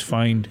always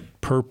find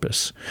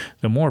purpose.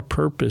 The more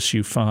purpose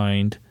you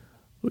find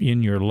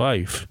in your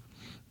life,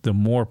 the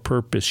more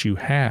purpose you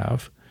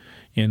have,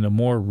 and the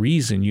more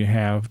reason you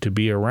have to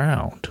be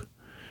around,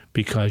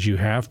 because you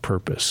have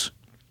purpose.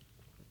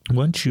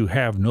 Once you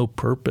have no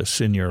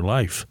purpose in your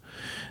life,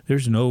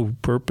 there's no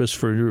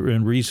purpose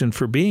and reason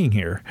for being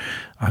here.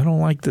 I don't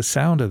like the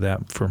sound of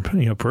that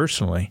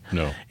personally.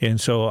 No. And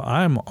so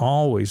I'm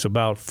always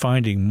about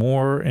finding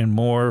more and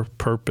more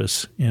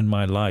purpose in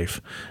my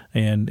life.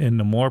 And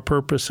the more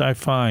purpose I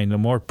find, the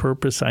more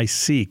purpose I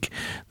seek,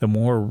 the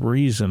more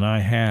reason I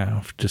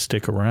have to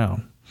stick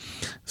around.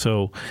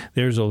 So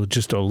there's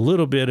just a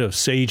little bit of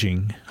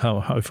saging,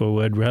 if I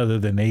would, rather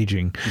than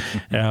aging.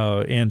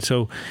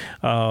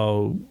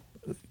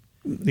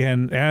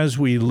 And as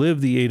we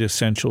live the 8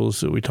 essentials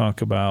that we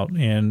talk about,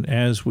 and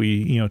as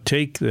we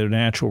take the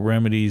natural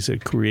remedies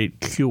that create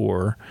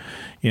cure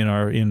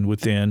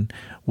within,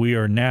 we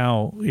are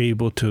now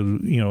able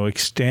to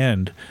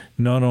extend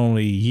not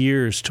only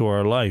years to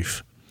our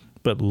life,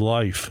 but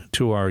life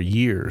to our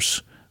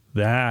years.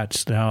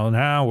 That's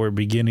now we're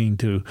beginning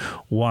to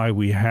why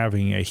we're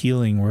having a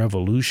healing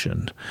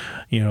revolution.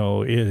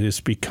 It is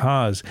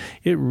because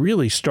it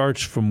really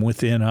starts from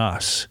within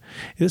us.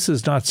 This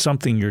is not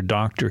something your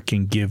doctor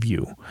can give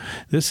you.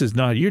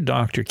 Your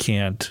doctor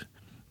can't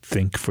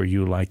think for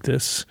you like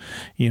this.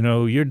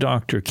 Your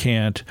doctor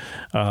can't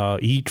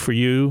eat for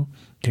you,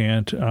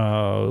 can't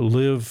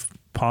live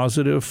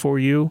positive for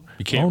you.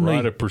 You can't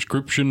write a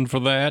prescription for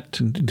that?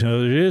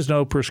 No, there is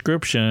no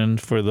prescription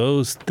for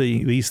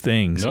these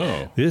things.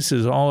 No. This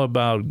is all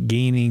about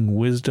gaining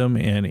wisdom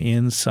and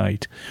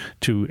insight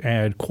to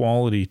add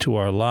quality to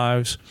our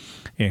lives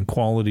and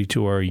quality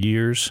to our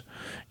years.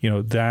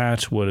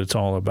 That's what it's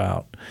all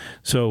about.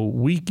 So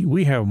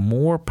we have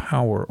more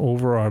power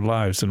over our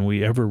lives than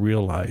we ever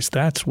realized.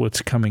 That's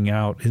what's coming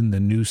out in the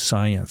new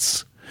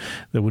science.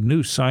 The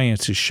new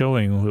science is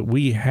showing that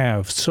we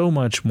have so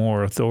much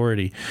more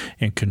authority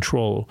and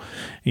control,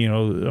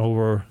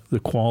 over the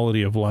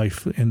quality of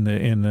life in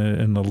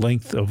the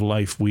length of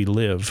life we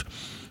live.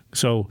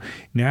 So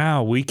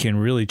now we can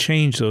really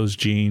change those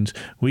genes.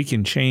 We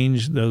can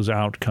change those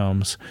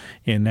outcomes.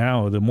 And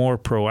now the more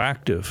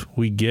proactive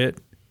we get,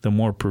 the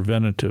more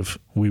preventative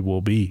we will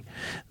be.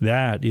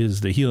 That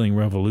is the healing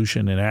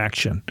revolution in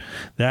action.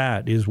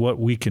 That is what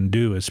we can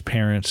do as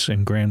parents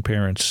and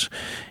grandparents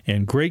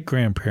and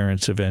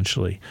great-grandparents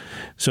eventually.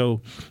 So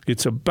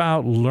it's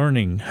about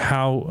learning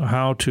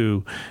how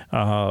to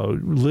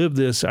live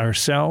this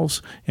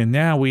ourselves, and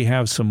now we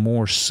have some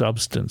more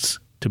substance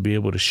to be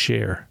able to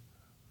share,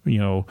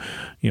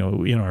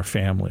 in our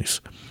families.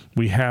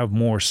 we have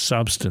more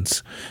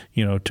substance,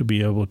 to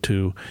be able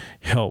to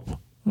help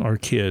our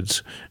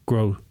kids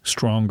grow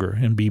stronger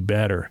and be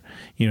better,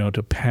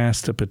 to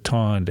pass the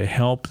baton, to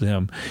help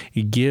them,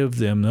 give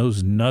them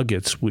those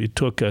nuggets. It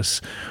took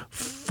us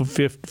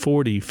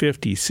 40,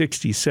 50,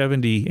 60,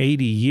 70,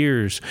 80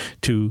 years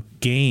to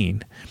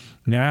gain.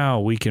 Now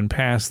we can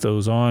pass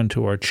those on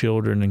to our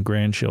children and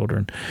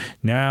grandchildren.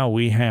 Now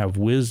we have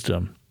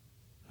wisdom,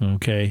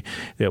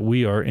 that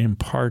we are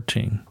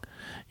imparting.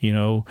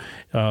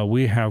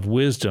 We have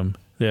wisdom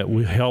that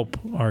will help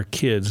our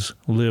kids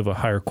live a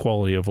higher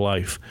quality of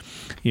life.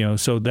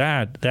 So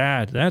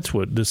that's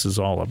what this is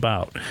all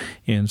about.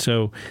 And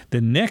so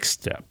the next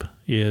step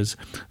is,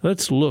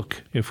 let's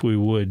look, if we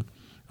would,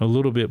 a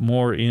little bit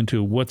more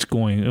into what's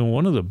going on.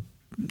 One of the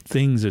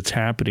things that's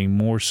happening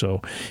more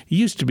so, it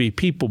used to be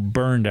people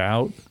burned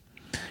out,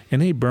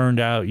 and they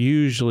burned out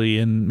usually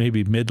in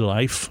maybe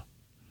midlife.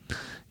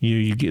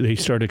 They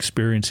start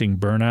experiencing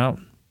burnout.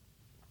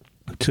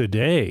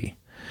 Today,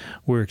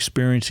 we're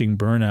experiencing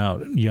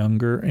burnout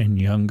younger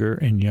and younger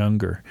and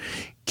younger.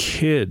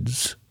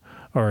 Kids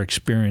are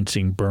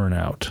experiencing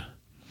burnout.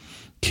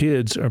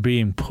 Kids are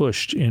being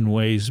pushed in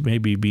ways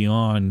maybe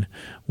beyond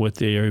what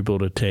they are able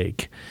to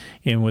take.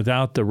 And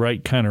without the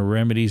right kind of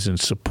remedies and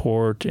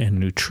support and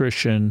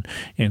nutrition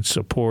and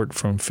support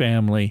from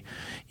family,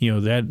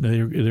 that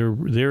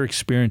they're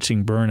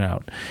experiencing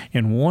burnout.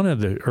 And one of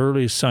the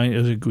earliest signs,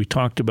 as we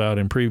talked about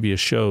in previous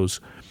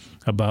shows,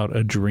 about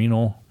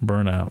adrenal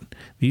burnout.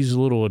 These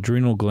little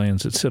adrenal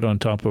glands that sit on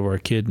top of our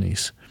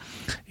kidneys,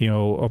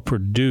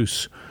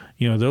 produce,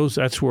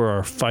 that's where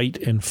our fight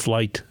and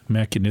flight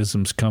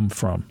mechanisms come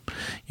from.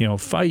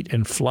 Fight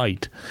and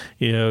flight.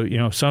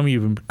 Some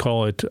even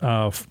call it,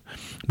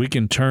 we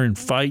can turn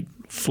fight,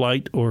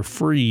 flight, or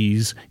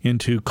freeze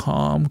into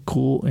calm,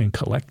 cool, and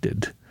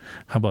collected.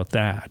 How about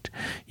that?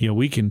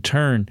 We can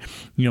turn,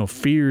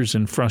 fears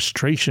and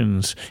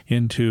frustrations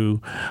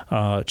into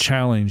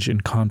challenge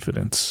and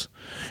confidence.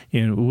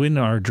 And when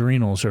our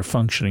adrenals are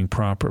functioning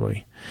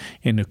properly.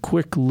 And a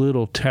quick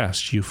little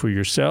test for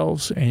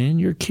yourselves and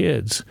your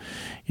kids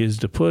is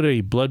to put a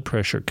blood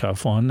pressure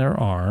cuff on their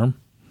arm,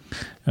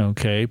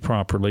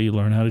 properly.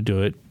 Learn how to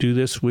do it. Do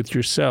this with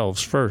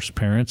yourselves first,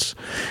 parents.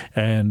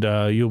 And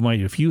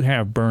if you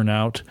have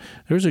burnout,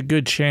 there's a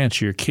good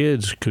chance your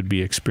kids could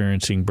be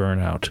experiencing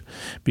burnout,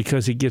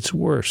 because it gets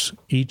worse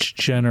each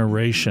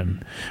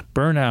generation.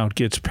 Burnout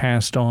gets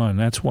passed on.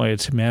 That's why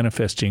it's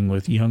manifesting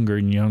with younger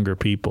and younger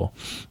people.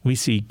 We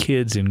see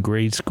kids in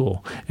grade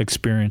school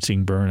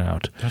experiencing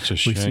burnout. That's a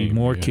shame. We see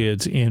more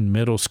kids in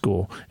middle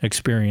school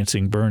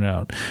experiencing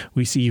burnout.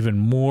 We see even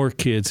more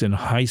kids in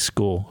high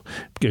school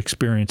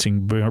experiencing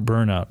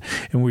burnout.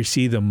 And we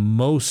see the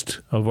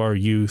most of our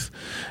youth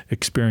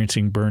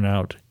experiencing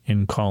burnout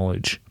in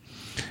college.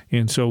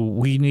 And so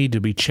we need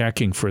to be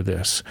checking for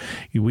this.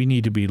 We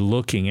need to be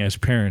looking as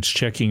parents,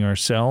 checking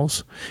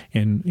ourselves,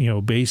 and,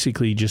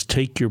 basically just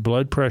take your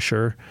blood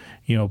pressure,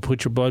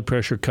 put your blood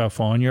pressure cuff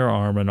on your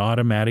arm, an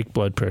automatic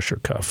blood pressure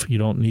cuff. You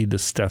don't need the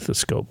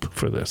stethoscope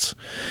for this.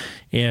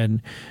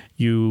 And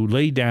you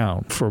lay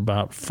down for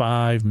about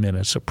 5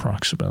 minutes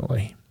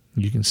approximately.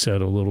 You can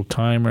set a little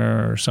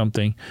timer or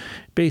something.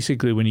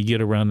 Basically, when you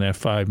get around that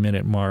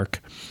 5-minute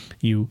mark,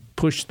 you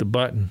push the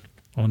button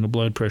on the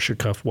blood pressure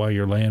cuff while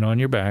you're laying on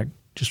your back,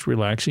 just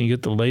relaxing. You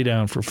get to lay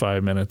down for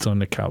 5 minutes on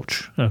the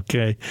couch,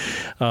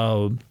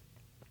 or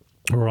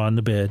on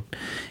the bed.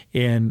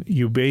 And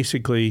you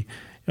basically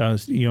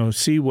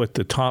see what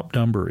the top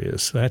number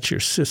is. That's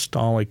your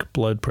systolic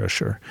blood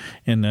pressure,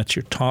 and that's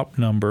your top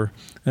number.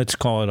 Let's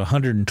call it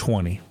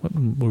 120, what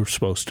we're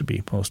supposed to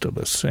be, most of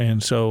us.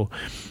 And so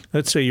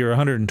let's say you're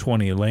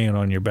 120 laying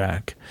on your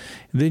back.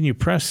 And then you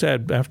press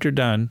that after you're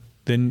done.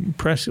 Then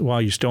press it while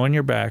you're still on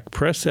your back.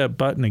 Press that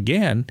button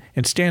again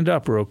and stand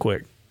up real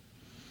quick.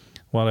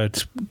 While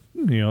it's,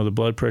 the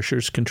blood pressure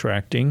is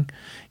contracting,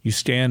 you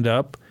stand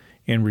up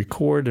and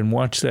record and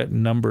watch that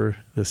number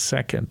the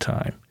second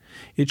time.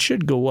 It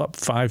should go up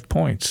 5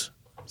 points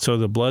so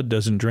the blood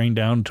doesn't drain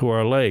down to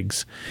our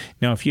legs.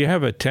 Now, if you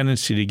have a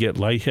tendency to get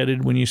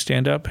lightheaded when you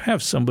stand up,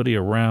 have somebody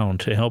around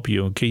to help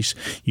you in case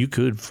you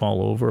could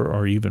fall over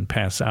or even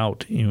pass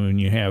out when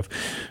you have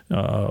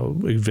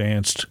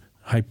advanced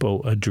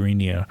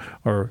hypoadrenia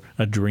or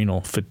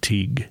adrenal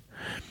fatigue.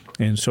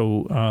 And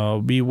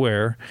so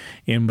beware.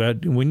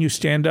 But when you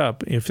stand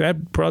up, if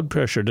that blood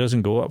pressure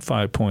doesn't go up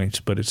 5 points,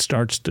 but it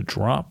starts to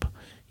drop,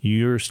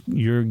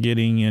 you're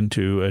getting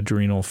into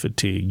adrenal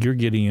fatigue. You're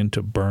getting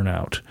into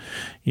burnout.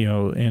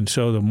 And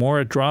so the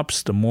more it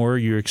drops, the more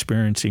you're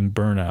experiencing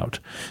burnout,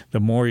 the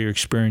more you're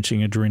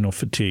experiencing adrenal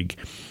fatigue.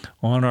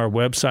 On our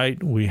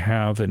website, we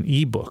have an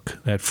ebook,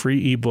 that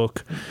free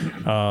ebook,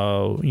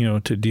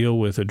 to deal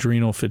with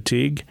adrenal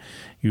fatigue.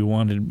 You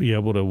want to be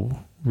able to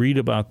read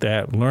about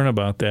that, learn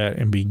about that,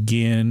 and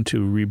begin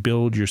to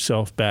rebuild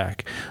yourself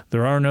back.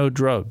 There are no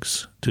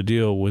drugs to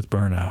deal with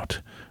burnout.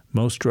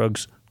 Most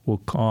drugs will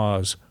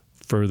cause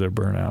further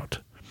burnout.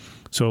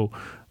 So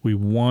we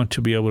want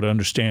to be able to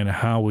understand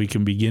how we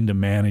can begin to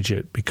manage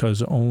it,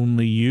 because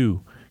only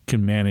you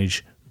can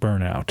manage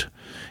burnout.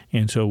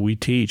 And so we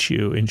teach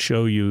you and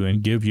show you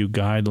and give you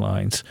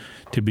guidelines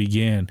to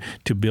begin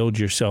to build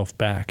yourself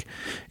back.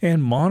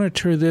 And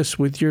monitor this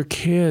with your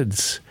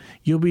kids.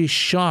 You'll be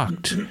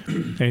shocked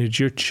at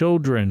your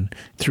children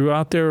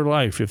throughout their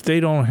life. If they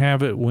don't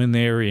have it when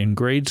they're in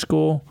grade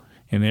school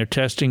and they're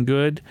testing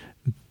good,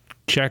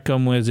 check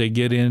them as they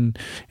get in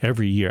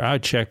every year. I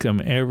check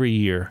them every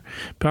year.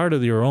 Part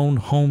of your own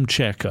home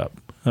checkup,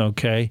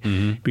 okay?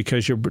 Mm-hmm.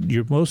 Because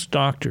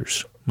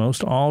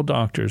most all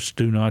doctors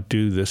do not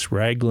do this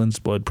Ragland's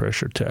blood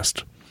pressure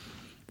test.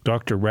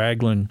 Dr.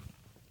 Ragland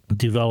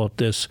developed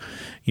this,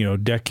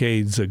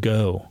 decades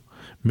ago,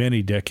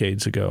 many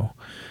decades ago.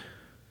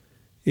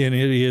 And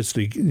it is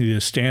the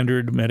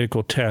standard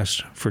medical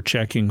test for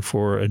checking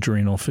for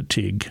adrenal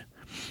fatigue.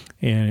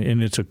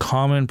 And it's a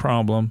common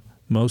problem.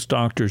 Most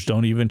doctors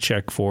don't even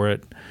check for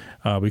it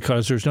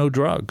because there's no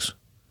drugs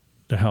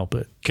to help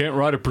it. Can't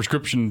write a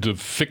prescription to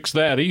fix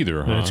that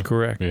either, huh? That's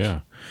correct.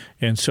 Yeah.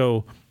 And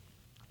so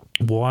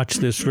watch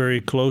this very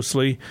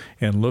closely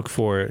and look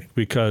for it,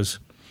 because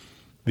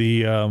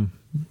the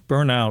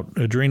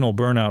adrenal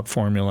burnout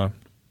formula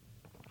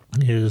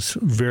is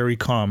very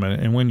common.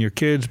 And when your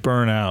kids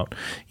burn out,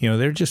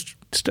 they're just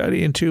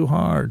studying too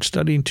hard,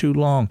 studying too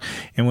long.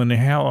 And when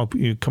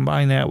you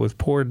combine that with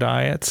poor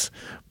diets,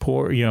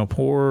 poor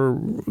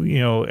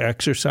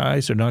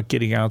exercise, they're not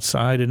getting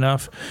outside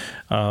enough,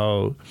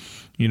 or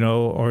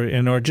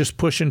just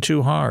pushing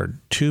too hard,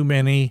 too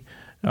many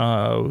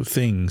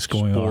things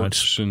going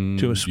sports on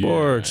to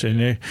sports,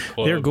 and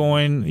they're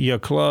going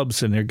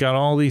clubs, and they've got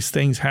all these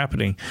things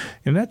happening.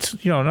 And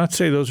that's not to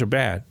say those are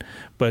bad,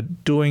 but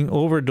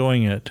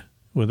overdoing it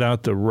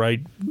without the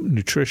right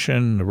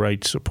nutrition, the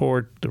right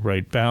support, the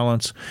right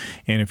balance.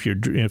 And if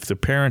the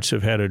parents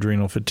have had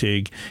adrenal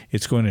fatigue,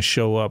 it's going to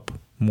show up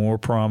more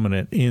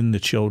prominent in the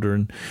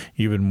children,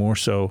 even more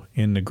so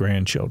in the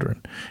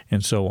grandchildren,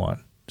 and so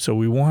on. So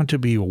we want to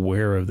be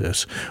aware of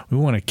this. We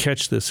want to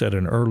catch this at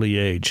an early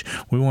age.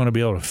 We want to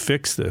be able to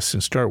fix this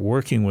and start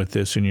working with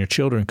this in your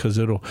children, because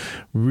it'll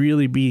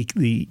really be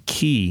the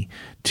key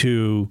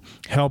to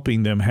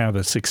helping them have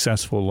a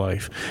successful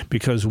life.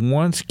 Because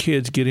once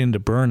kids get into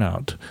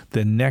burnout,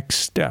 the next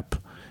step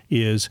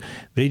is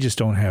they just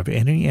don't have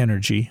any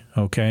energy,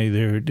 okay?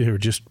 They're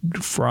just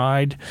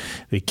fried.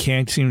 They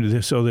can't seem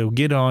to, so they'll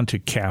get on to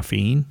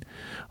caffeine.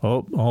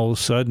 Oh, all of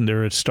a sudden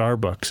they're at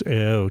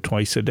Starbucks,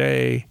 twice a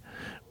day.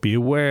 Be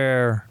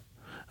aware,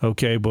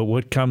 okay? But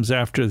what comes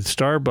after the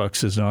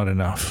Starbucks is not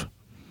enough.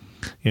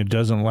 It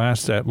doesn't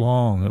last that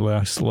long. It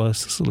lasts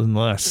less and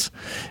less.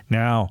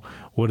 Now,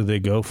 what do they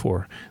go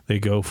for? They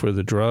go for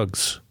the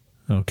drugs,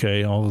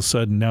 okay? All of a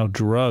sudden, now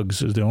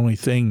drugs is the only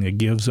thing that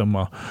gives them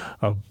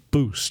a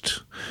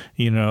boost,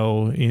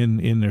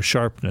 in their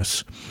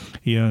sharpness.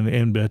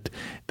 But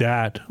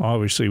that,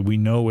 obviously, we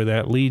know where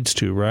that leads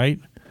to, right?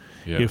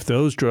 Yeah. If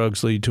those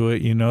drugs lead to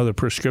it, the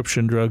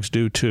prescription drugs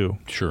do too.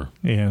 Sure.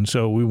 And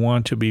so we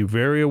want to be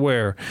very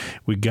aware.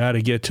 We got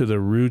to get to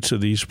the roots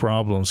of these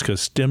problems, because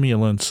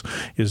stimulants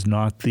is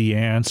not the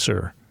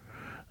answer.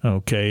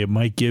 Okay, it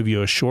might give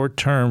you a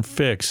short-term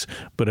fix,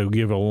 but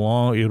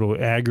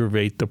it'll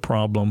aggravate the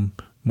problem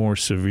more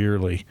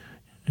severely.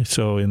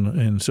 So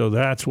so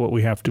that's what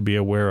we have to be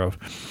aware of.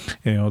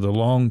 The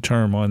long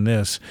term on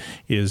this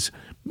is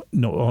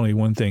only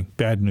one thing: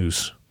 bad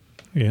news.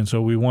 And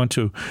so we want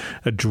to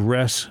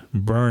address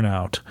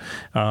burnout.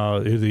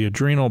 The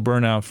adrenal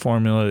burnout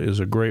formula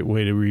is a great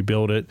way to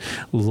rebuild it.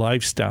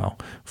 Lifestyle.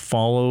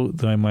 Follow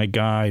my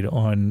guide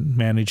on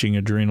managing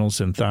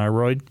adrenals and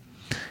thyroid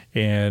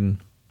and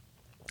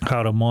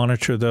how to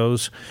monitor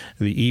those.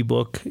 The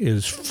ebook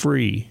is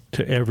free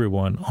to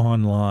everyone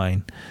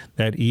online.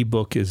 That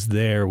ebook is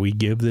there. We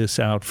give this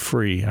out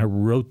free. I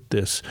wrote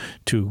this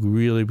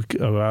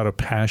out of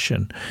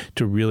passion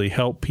to really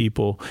help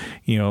people,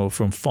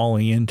 from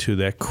falling into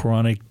that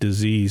chronic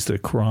disease, the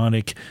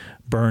chronic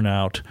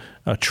burnout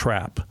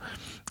trap.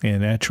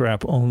 And that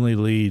trap only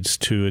leads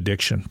to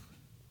addiction.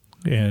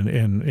 And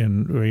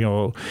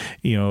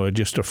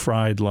just a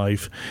fried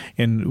life,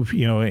 and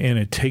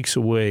it takes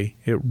away,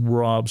 it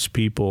robs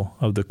people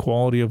of the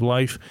quality of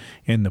life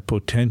and the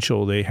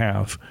potential they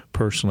have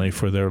personally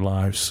for their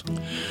lives.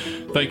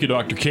 Thank you,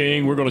 Dr.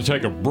 King. We're going to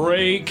take a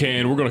break,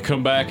 and we're going to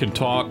come back and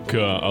talk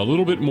a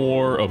little bit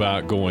more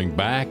about going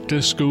back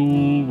to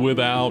school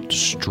without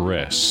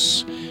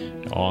stress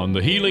on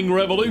the Healing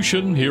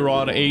Revolution here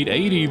on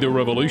 880 The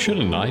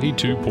Revolution and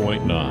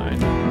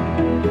 92.9.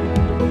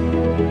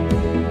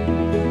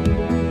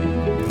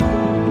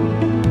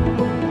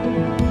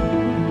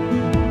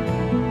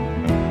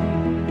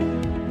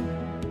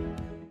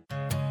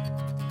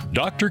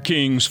 Dr. Dr.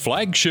 King's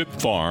flagship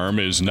farm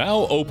is now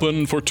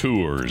open for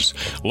tours.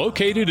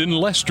 Located in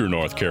Lester,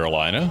 North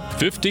Carolina,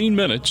 15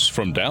 minutes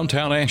from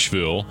downtown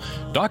Asheville,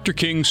 Dr.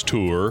 King's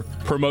tour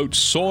promotes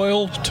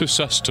soil to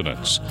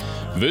sustenance.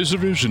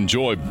 Visitors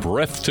enjoy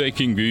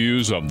breathtaking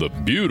views of the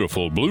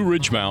beautiful Blue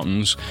Ridge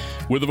Mountains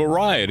with a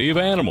variety of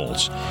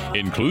animals,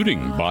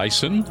 including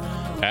bison,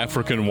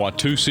 African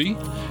Watusi,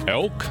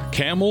 elk,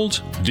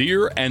 camels,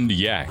 deer, and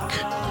yak.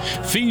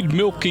 Feed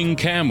milking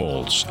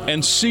camels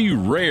and see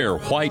rare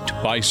white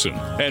bison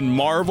and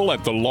marvel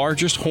at the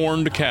largest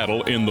horned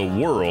cattle in the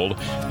world,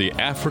 the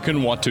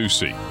African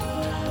Watusi.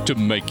 To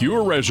make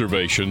your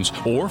reservations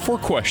or for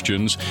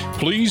questions,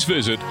 please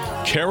visit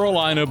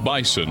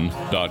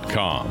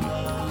carolinabison.com.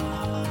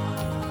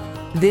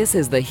 This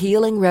is the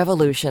Healing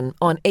Revolution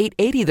on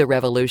 880 The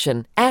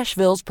Revolution,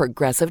 Asheville's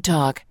Progressive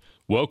Talk.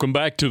 Welcome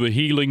back to the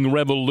Healing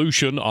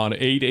Revolution on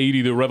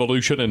 880 The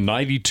Revolution and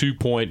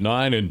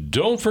 92.9. And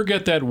don't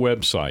forget that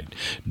website,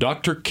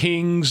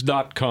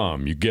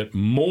 drkings.com. You get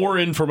more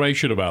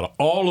information about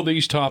all of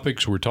these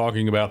topics we're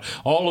talking about.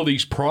 All of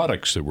these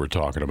products that we're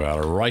talking about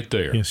are right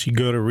there. Yes, you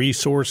go to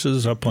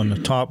resources up on the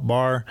top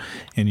bar,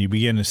 and you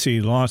begin to see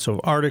lots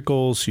of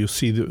articles. You'll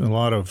see a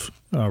lot of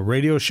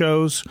radio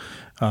shows.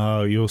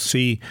 You'll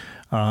see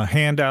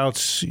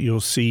handouts.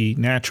 You'll see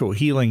natural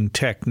healing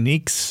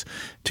techniques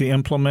to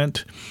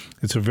implement.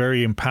 It's a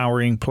very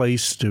empowering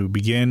place to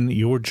begin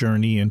your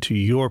journey into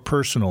your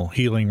personal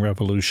healing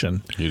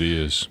revolution. It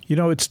is. You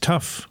know, it's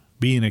tough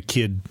being a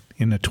kid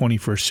in the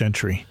 21st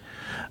century.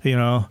 You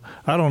know,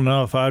 I don't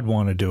know if I'd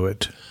want to do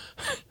it.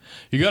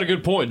 You got a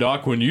good point,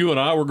 Doc. When you and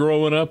I were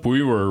growing up,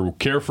 we were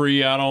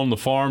carefree out on the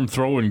farm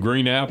throwing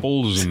green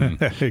apples and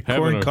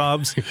corn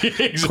cobs,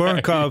 exactly.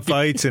 Corn cob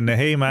fights in the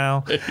hay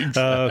mow. Exactly.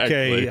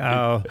 Okay,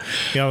 I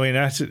mean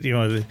that's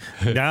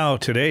now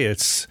today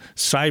it's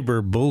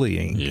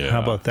cyberbullying. Yeah,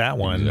 how about that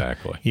one?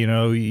 Exactly.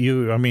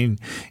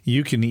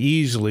 You can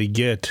easily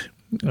get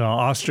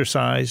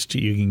ostracized.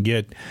 You can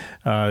get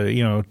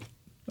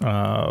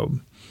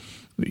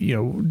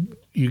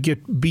you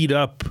get beat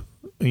up.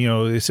 You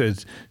know, it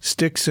says,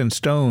 sticks and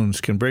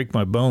stones can break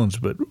my bones,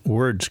 but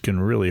words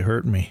can really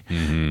hurt me.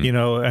 Mm-hmm. You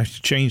know, I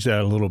should change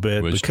that a little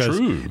bit because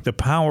the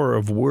power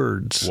of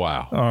words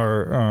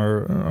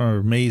are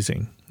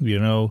amazing.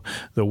 You know,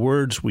 the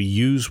words we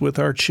use with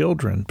our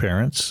children,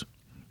 parents.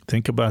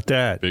 Think about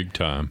that. Big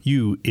time.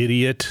 You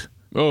idiot.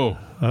 Oh,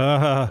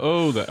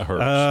 that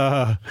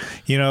hurts.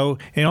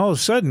 And all of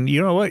a sudden,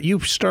 you know what? You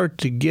start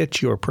to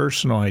get your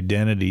personal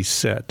identity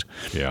set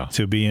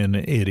to be an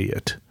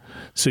idiot.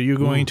 So you're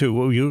going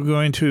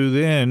to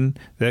then,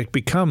 that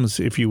becomes,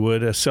 if you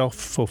would, a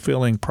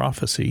self-fulfilling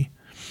prophecy.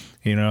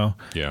 You know,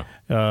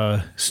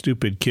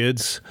 stupid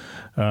kids.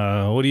 What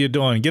are you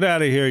doing? Get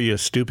out of here, you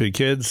stupid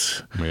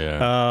kids. Yeah.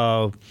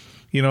 All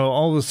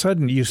of a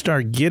sudden you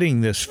start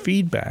getting this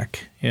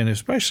feedback, and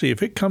especially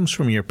if it comes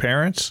from your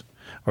parents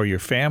or your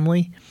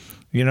family,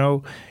 you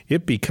know,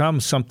 it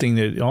becomes something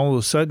that all of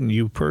a sudden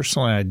you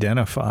personally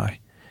identify.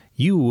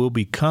 You will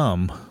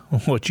become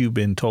what you've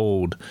been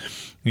told.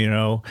 You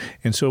know,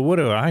 and so what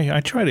do I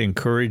try to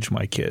encourage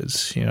my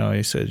kids. You know,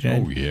 I said,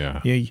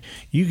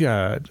 you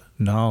got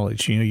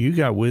knowledge, you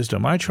got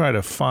wisdom. I try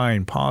to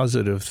find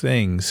positive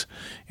things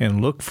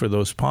and look for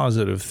those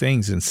positive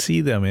things and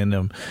see them in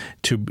them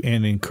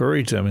and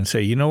encourage them and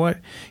say, you know what,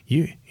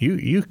 you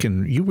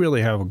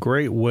really have a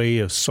great way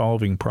of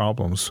solving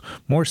problems,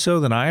 more so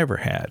than I ever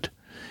had.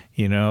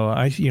 One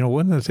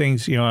of the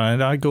things,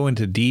 and I go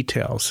into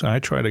details. I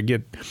try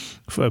to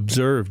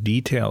observe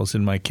details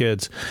in my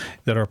kids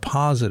that are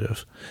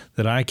positive,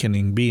 that I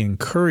can be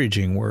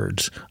encouraging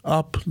words,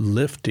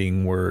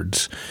 uplifting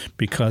words,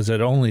 because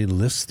it only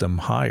lifts them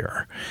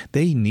higher.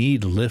 They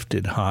need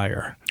lifted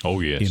higher.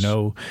 Oh, yes.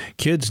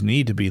 Kids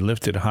need to be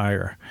lifted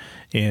higher.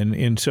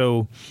 And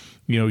so,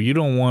 you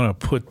don't want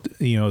to put,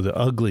 the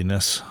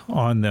ugliness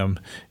on them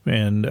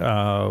and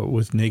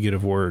with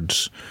negative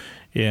words.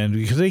 And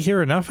because they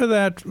hear enough of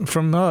that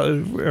from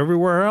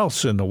everywhere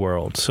else in the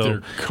world. So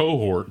their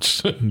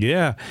cohorts.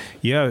 Yeah.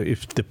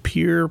 If the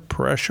peer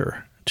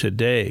pressure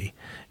today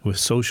with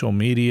social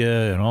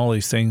media and all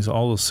these things,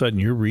 all of a sudden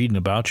you're reading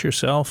about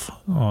yourself,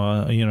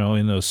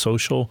 in those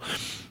social,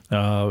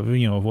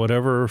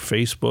 whatever,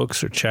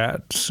 Facebooks or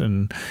chats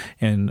and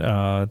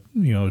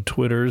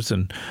Twitters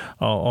and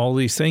all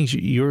these things,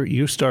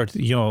 you start,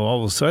 all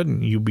of a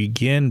sudden you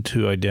begin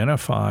to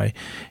identify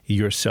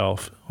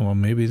yourself. Well,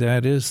 maybe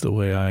that is the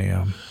way I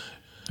am.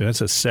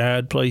 That's a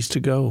sad place to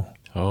go.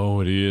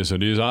 Oh, it is.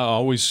 It is. I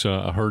always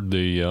heard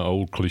the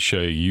old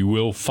cliche, you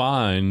will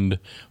find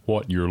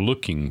what you're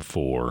looking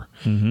for.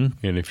 Mm-hmm.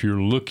 And if you're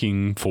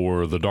looking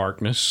for the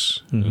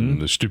darkness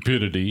and the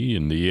stupidity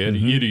and the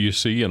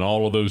idiocy and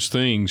all of those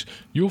things,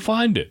 you'll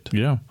find it.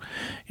 Yeah.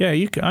 Yeah,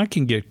 I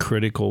can get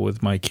critical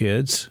with my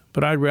kids,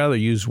 but I'd rather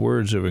use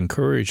words of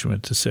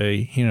encouragement to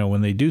say, when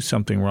they do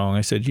something wrong,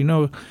 I said,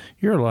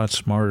 you're a lot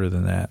smarter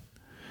than that.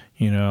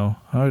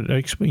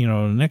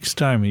 Next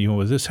time,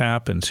 when this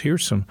happens,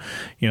 here's some,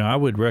 I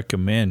would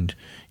recommend,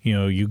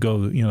 you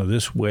go,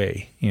 this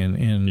way, and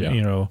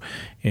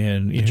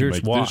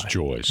here's why. This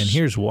choice. And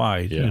here's why.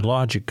 Yeah.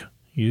 Logic.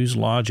 Use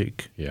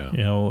logic. Yeah.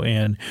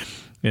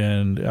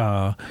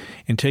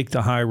 And take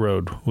the high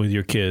road with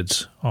your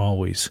kids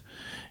always,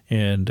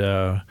 and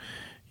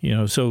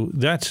so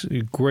that's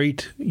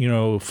great.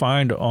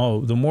 Find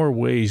the more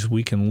ways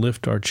we can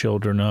lift our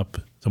children up,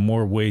 the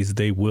more ways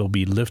they will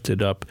be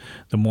lifted up,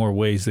 the more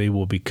ways they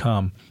will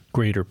become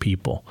greater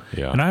people.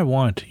 Yeah. And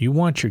you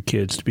want your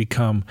kids to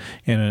become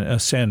and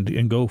ascend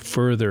and go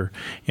further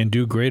and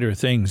do greater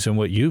things than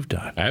what you've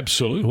done.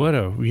 Absolutely. What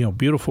a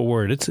beautiful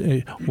word. It's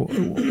a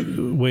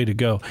way to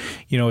go.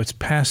 It's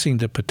passing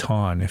the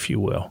baton, if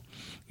you will.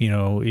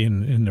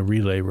 In the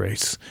relay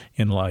race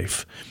in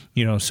life.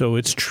 So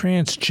it's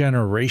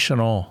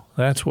transgenerational.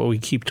 That's what we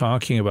keep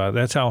talking about.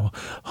 That's how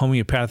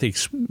homeopathic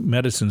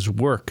medicines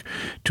work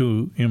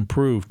to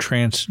improve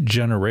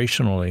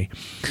transgenerationally.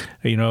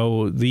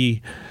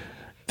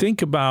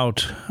 Think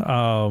about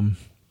not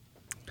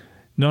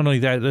only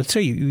that. Let's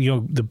say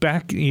the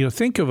back.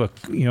 Think of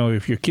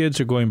if your kids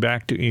are going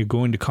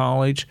to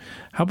college,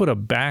 how about a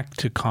back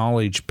to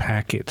college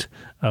packet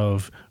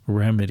of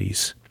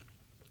remedies?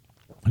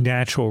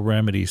 Natural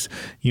remedies,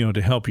 to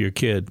help your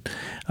kid.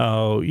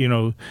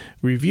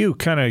 Review,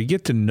 kind of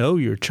get to know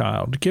your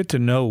child, get to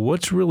know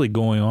what's really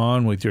going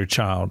on with your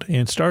child,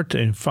 and start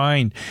to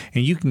find,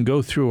 and you can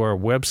go through our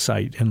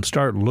website and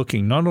start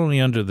looking not only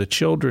under the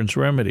children's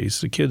remedies,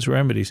 the kids'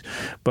 remedies,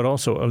 but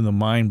also of the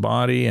mind,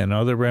 body, and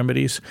other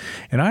remedies.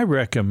 And I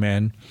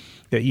recommend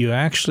that you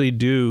actually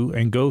do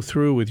and go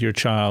through with your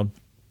child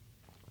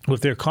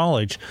with their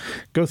college,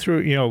 go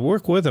through,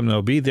 work with them,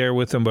 though, be there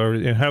with them,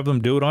 and have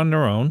them do it on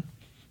their own.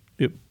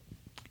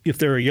 If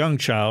they're a young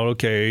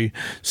child,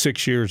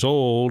 6 years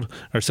old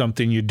or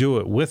something, you do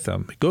it with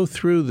them. Go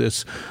through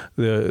this,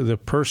 the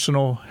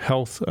personal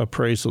health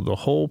appraisal, the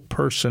whole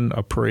person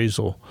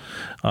appraisal.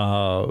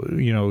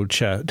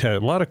 Chat a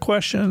lot of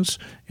questions.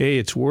 Hey,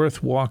 it's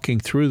worth walking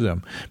through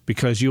them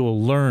because you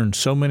will learn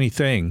so many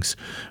things.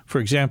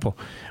 For example,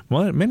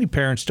 many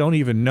parents don't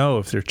even know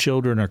if their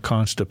children are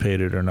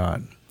constipated or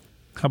not.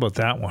 How about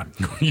that one?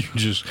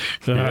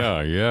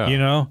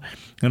 Yeah.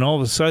 And all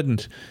of a sudden,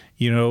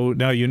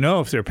 now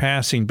if they're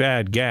passing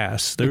bad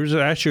gas. There's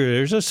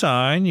a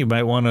sign. You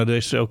might want to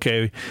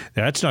say,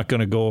 that's not going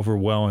to go over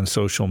well on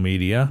social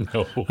media.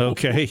 No.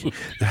 Okay,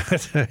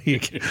 you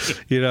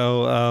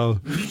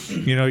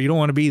don't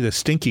want to be the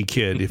stinky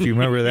kid if you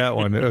remember that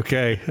one.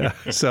 Okay,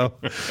 so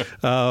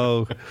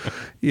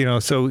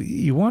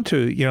you want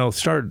to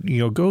start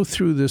go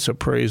through this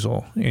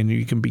appraisal, and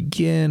you can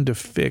begin to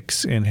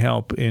fix and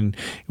help. And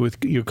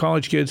with your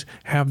college kids,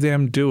 have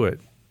them do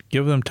it.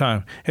 Give them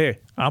time. Hey,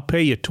 I'll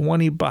pay you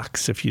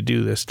 $20 if you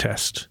do this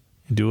test.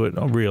 Do it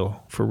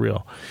for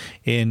real.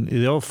 And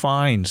they'll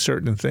find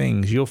certain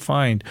things. You'll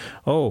find,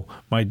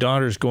 my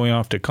daughter's going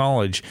off to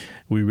college.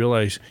 We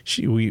realized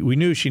we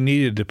knew she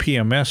needed the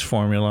PMS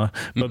formula,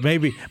 but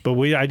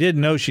I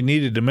didn't know she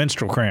needed the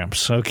menstrual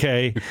cramps,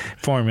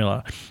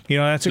 formula.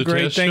 That's a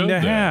great thing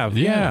to have.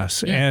 Yeah.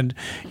 Yes. Yeah. And,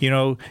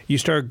 you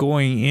start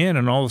going in,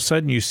 and all of a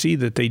sudden you see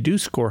that they do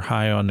score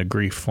high on the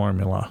grief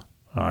formula.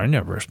 I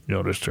never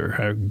noticed her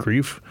have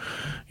grief,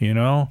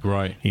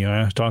 Right.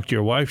 Talk to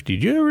your wife.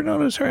 Did you ever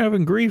notice her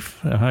having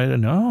grief? I don't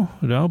know.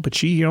 No, but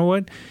she, you know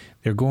what?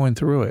 They're going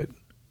through it.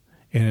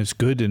 And it's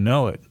good to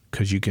know it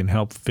because you can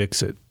help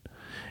fix it.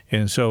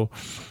 And so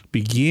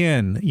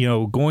begin,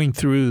 going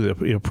through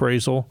the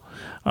appraisal,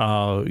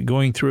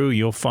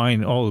 you'll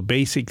find all the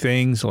basic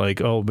things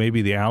like,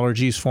 maybe the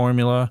allergies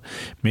formula,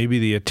 maybe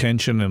the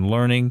attention and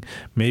learning,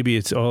 maybe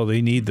it's,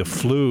 they need the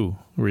flu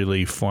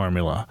relief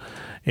formula.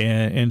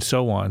 And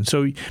so on.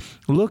 So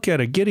look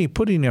at it,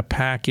 putting a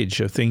package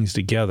of things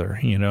together.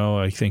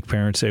 I think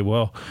parents say,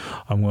 well,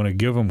 I'm going to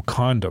give them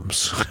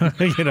condoms.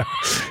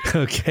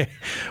 Okay.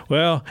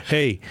 Well,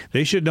 hey,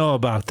 they should know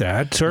about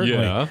that,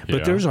 certainly. Yeah,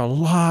 but there's a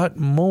lot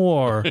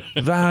more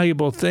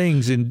valuable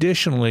things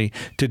additionally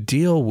to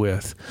deal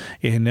with.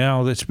 And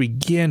now let's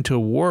begin to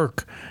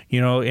work,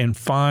 and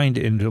find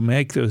and to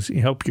make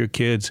help your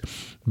kids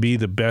be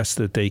the best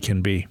that they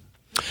can be.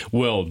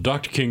 Well,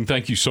 Dr. King,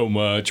 thank you so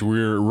much.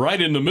 We're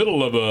right in the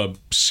middle of a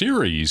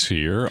series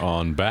here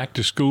on Back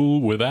to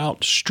School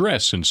Without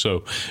Stress. And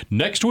so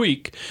next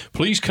week,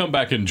 please come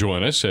back and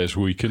join us as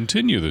we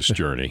continue this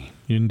journey.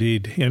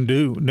 Indeed. And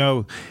do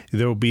know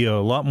there will be a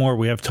lot more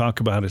we have to talk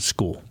about at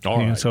school. All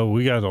right. And so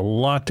we got a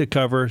lot to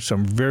cover,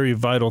 some very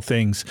vital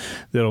things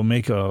that will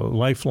make a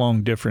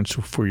lifelong difference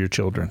for your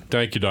children.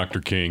 Thank you, Dr.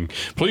 King.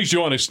 Please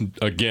join us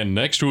again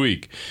next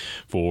week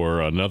for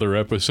another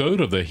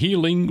episode of The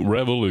Healing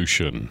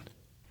Revolution.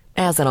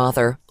 As an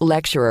author,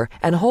 lecturer,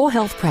 and whole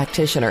health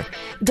practitioner,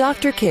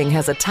 Dr. King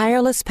has a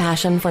tireless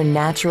passion for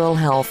natural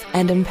health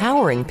and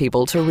empowering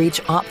people to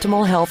reach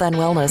optimal health and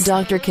wellness.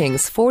 Dr.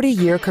 King's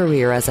 40-year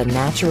career as a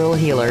natural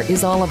healer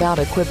is all about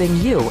equipping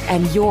you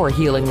and your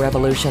healing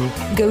revolution.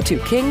 Go to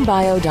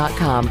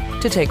kingbio.com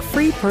to take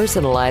free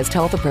personalized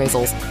health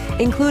appraisals,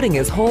 including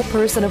his whole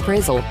person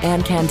appraisal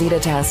and candida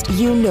test.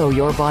 You know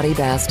your body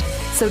best,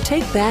 so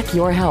take back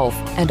your health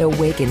and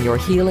awaken your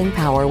healing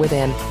power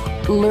within.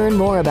 Learn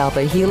more about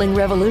the healing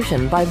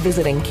revolution by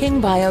visiting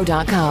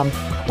kingbio.com,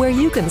 where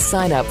you can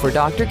sign up for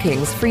Dr.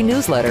 King's free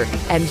newsletter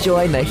and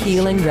join the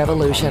healing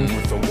revolution.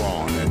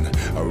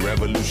 A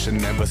revolution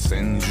never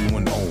sends you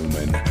an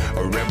omen.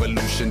 A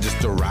revolution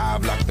just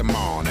arrived like the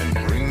morning.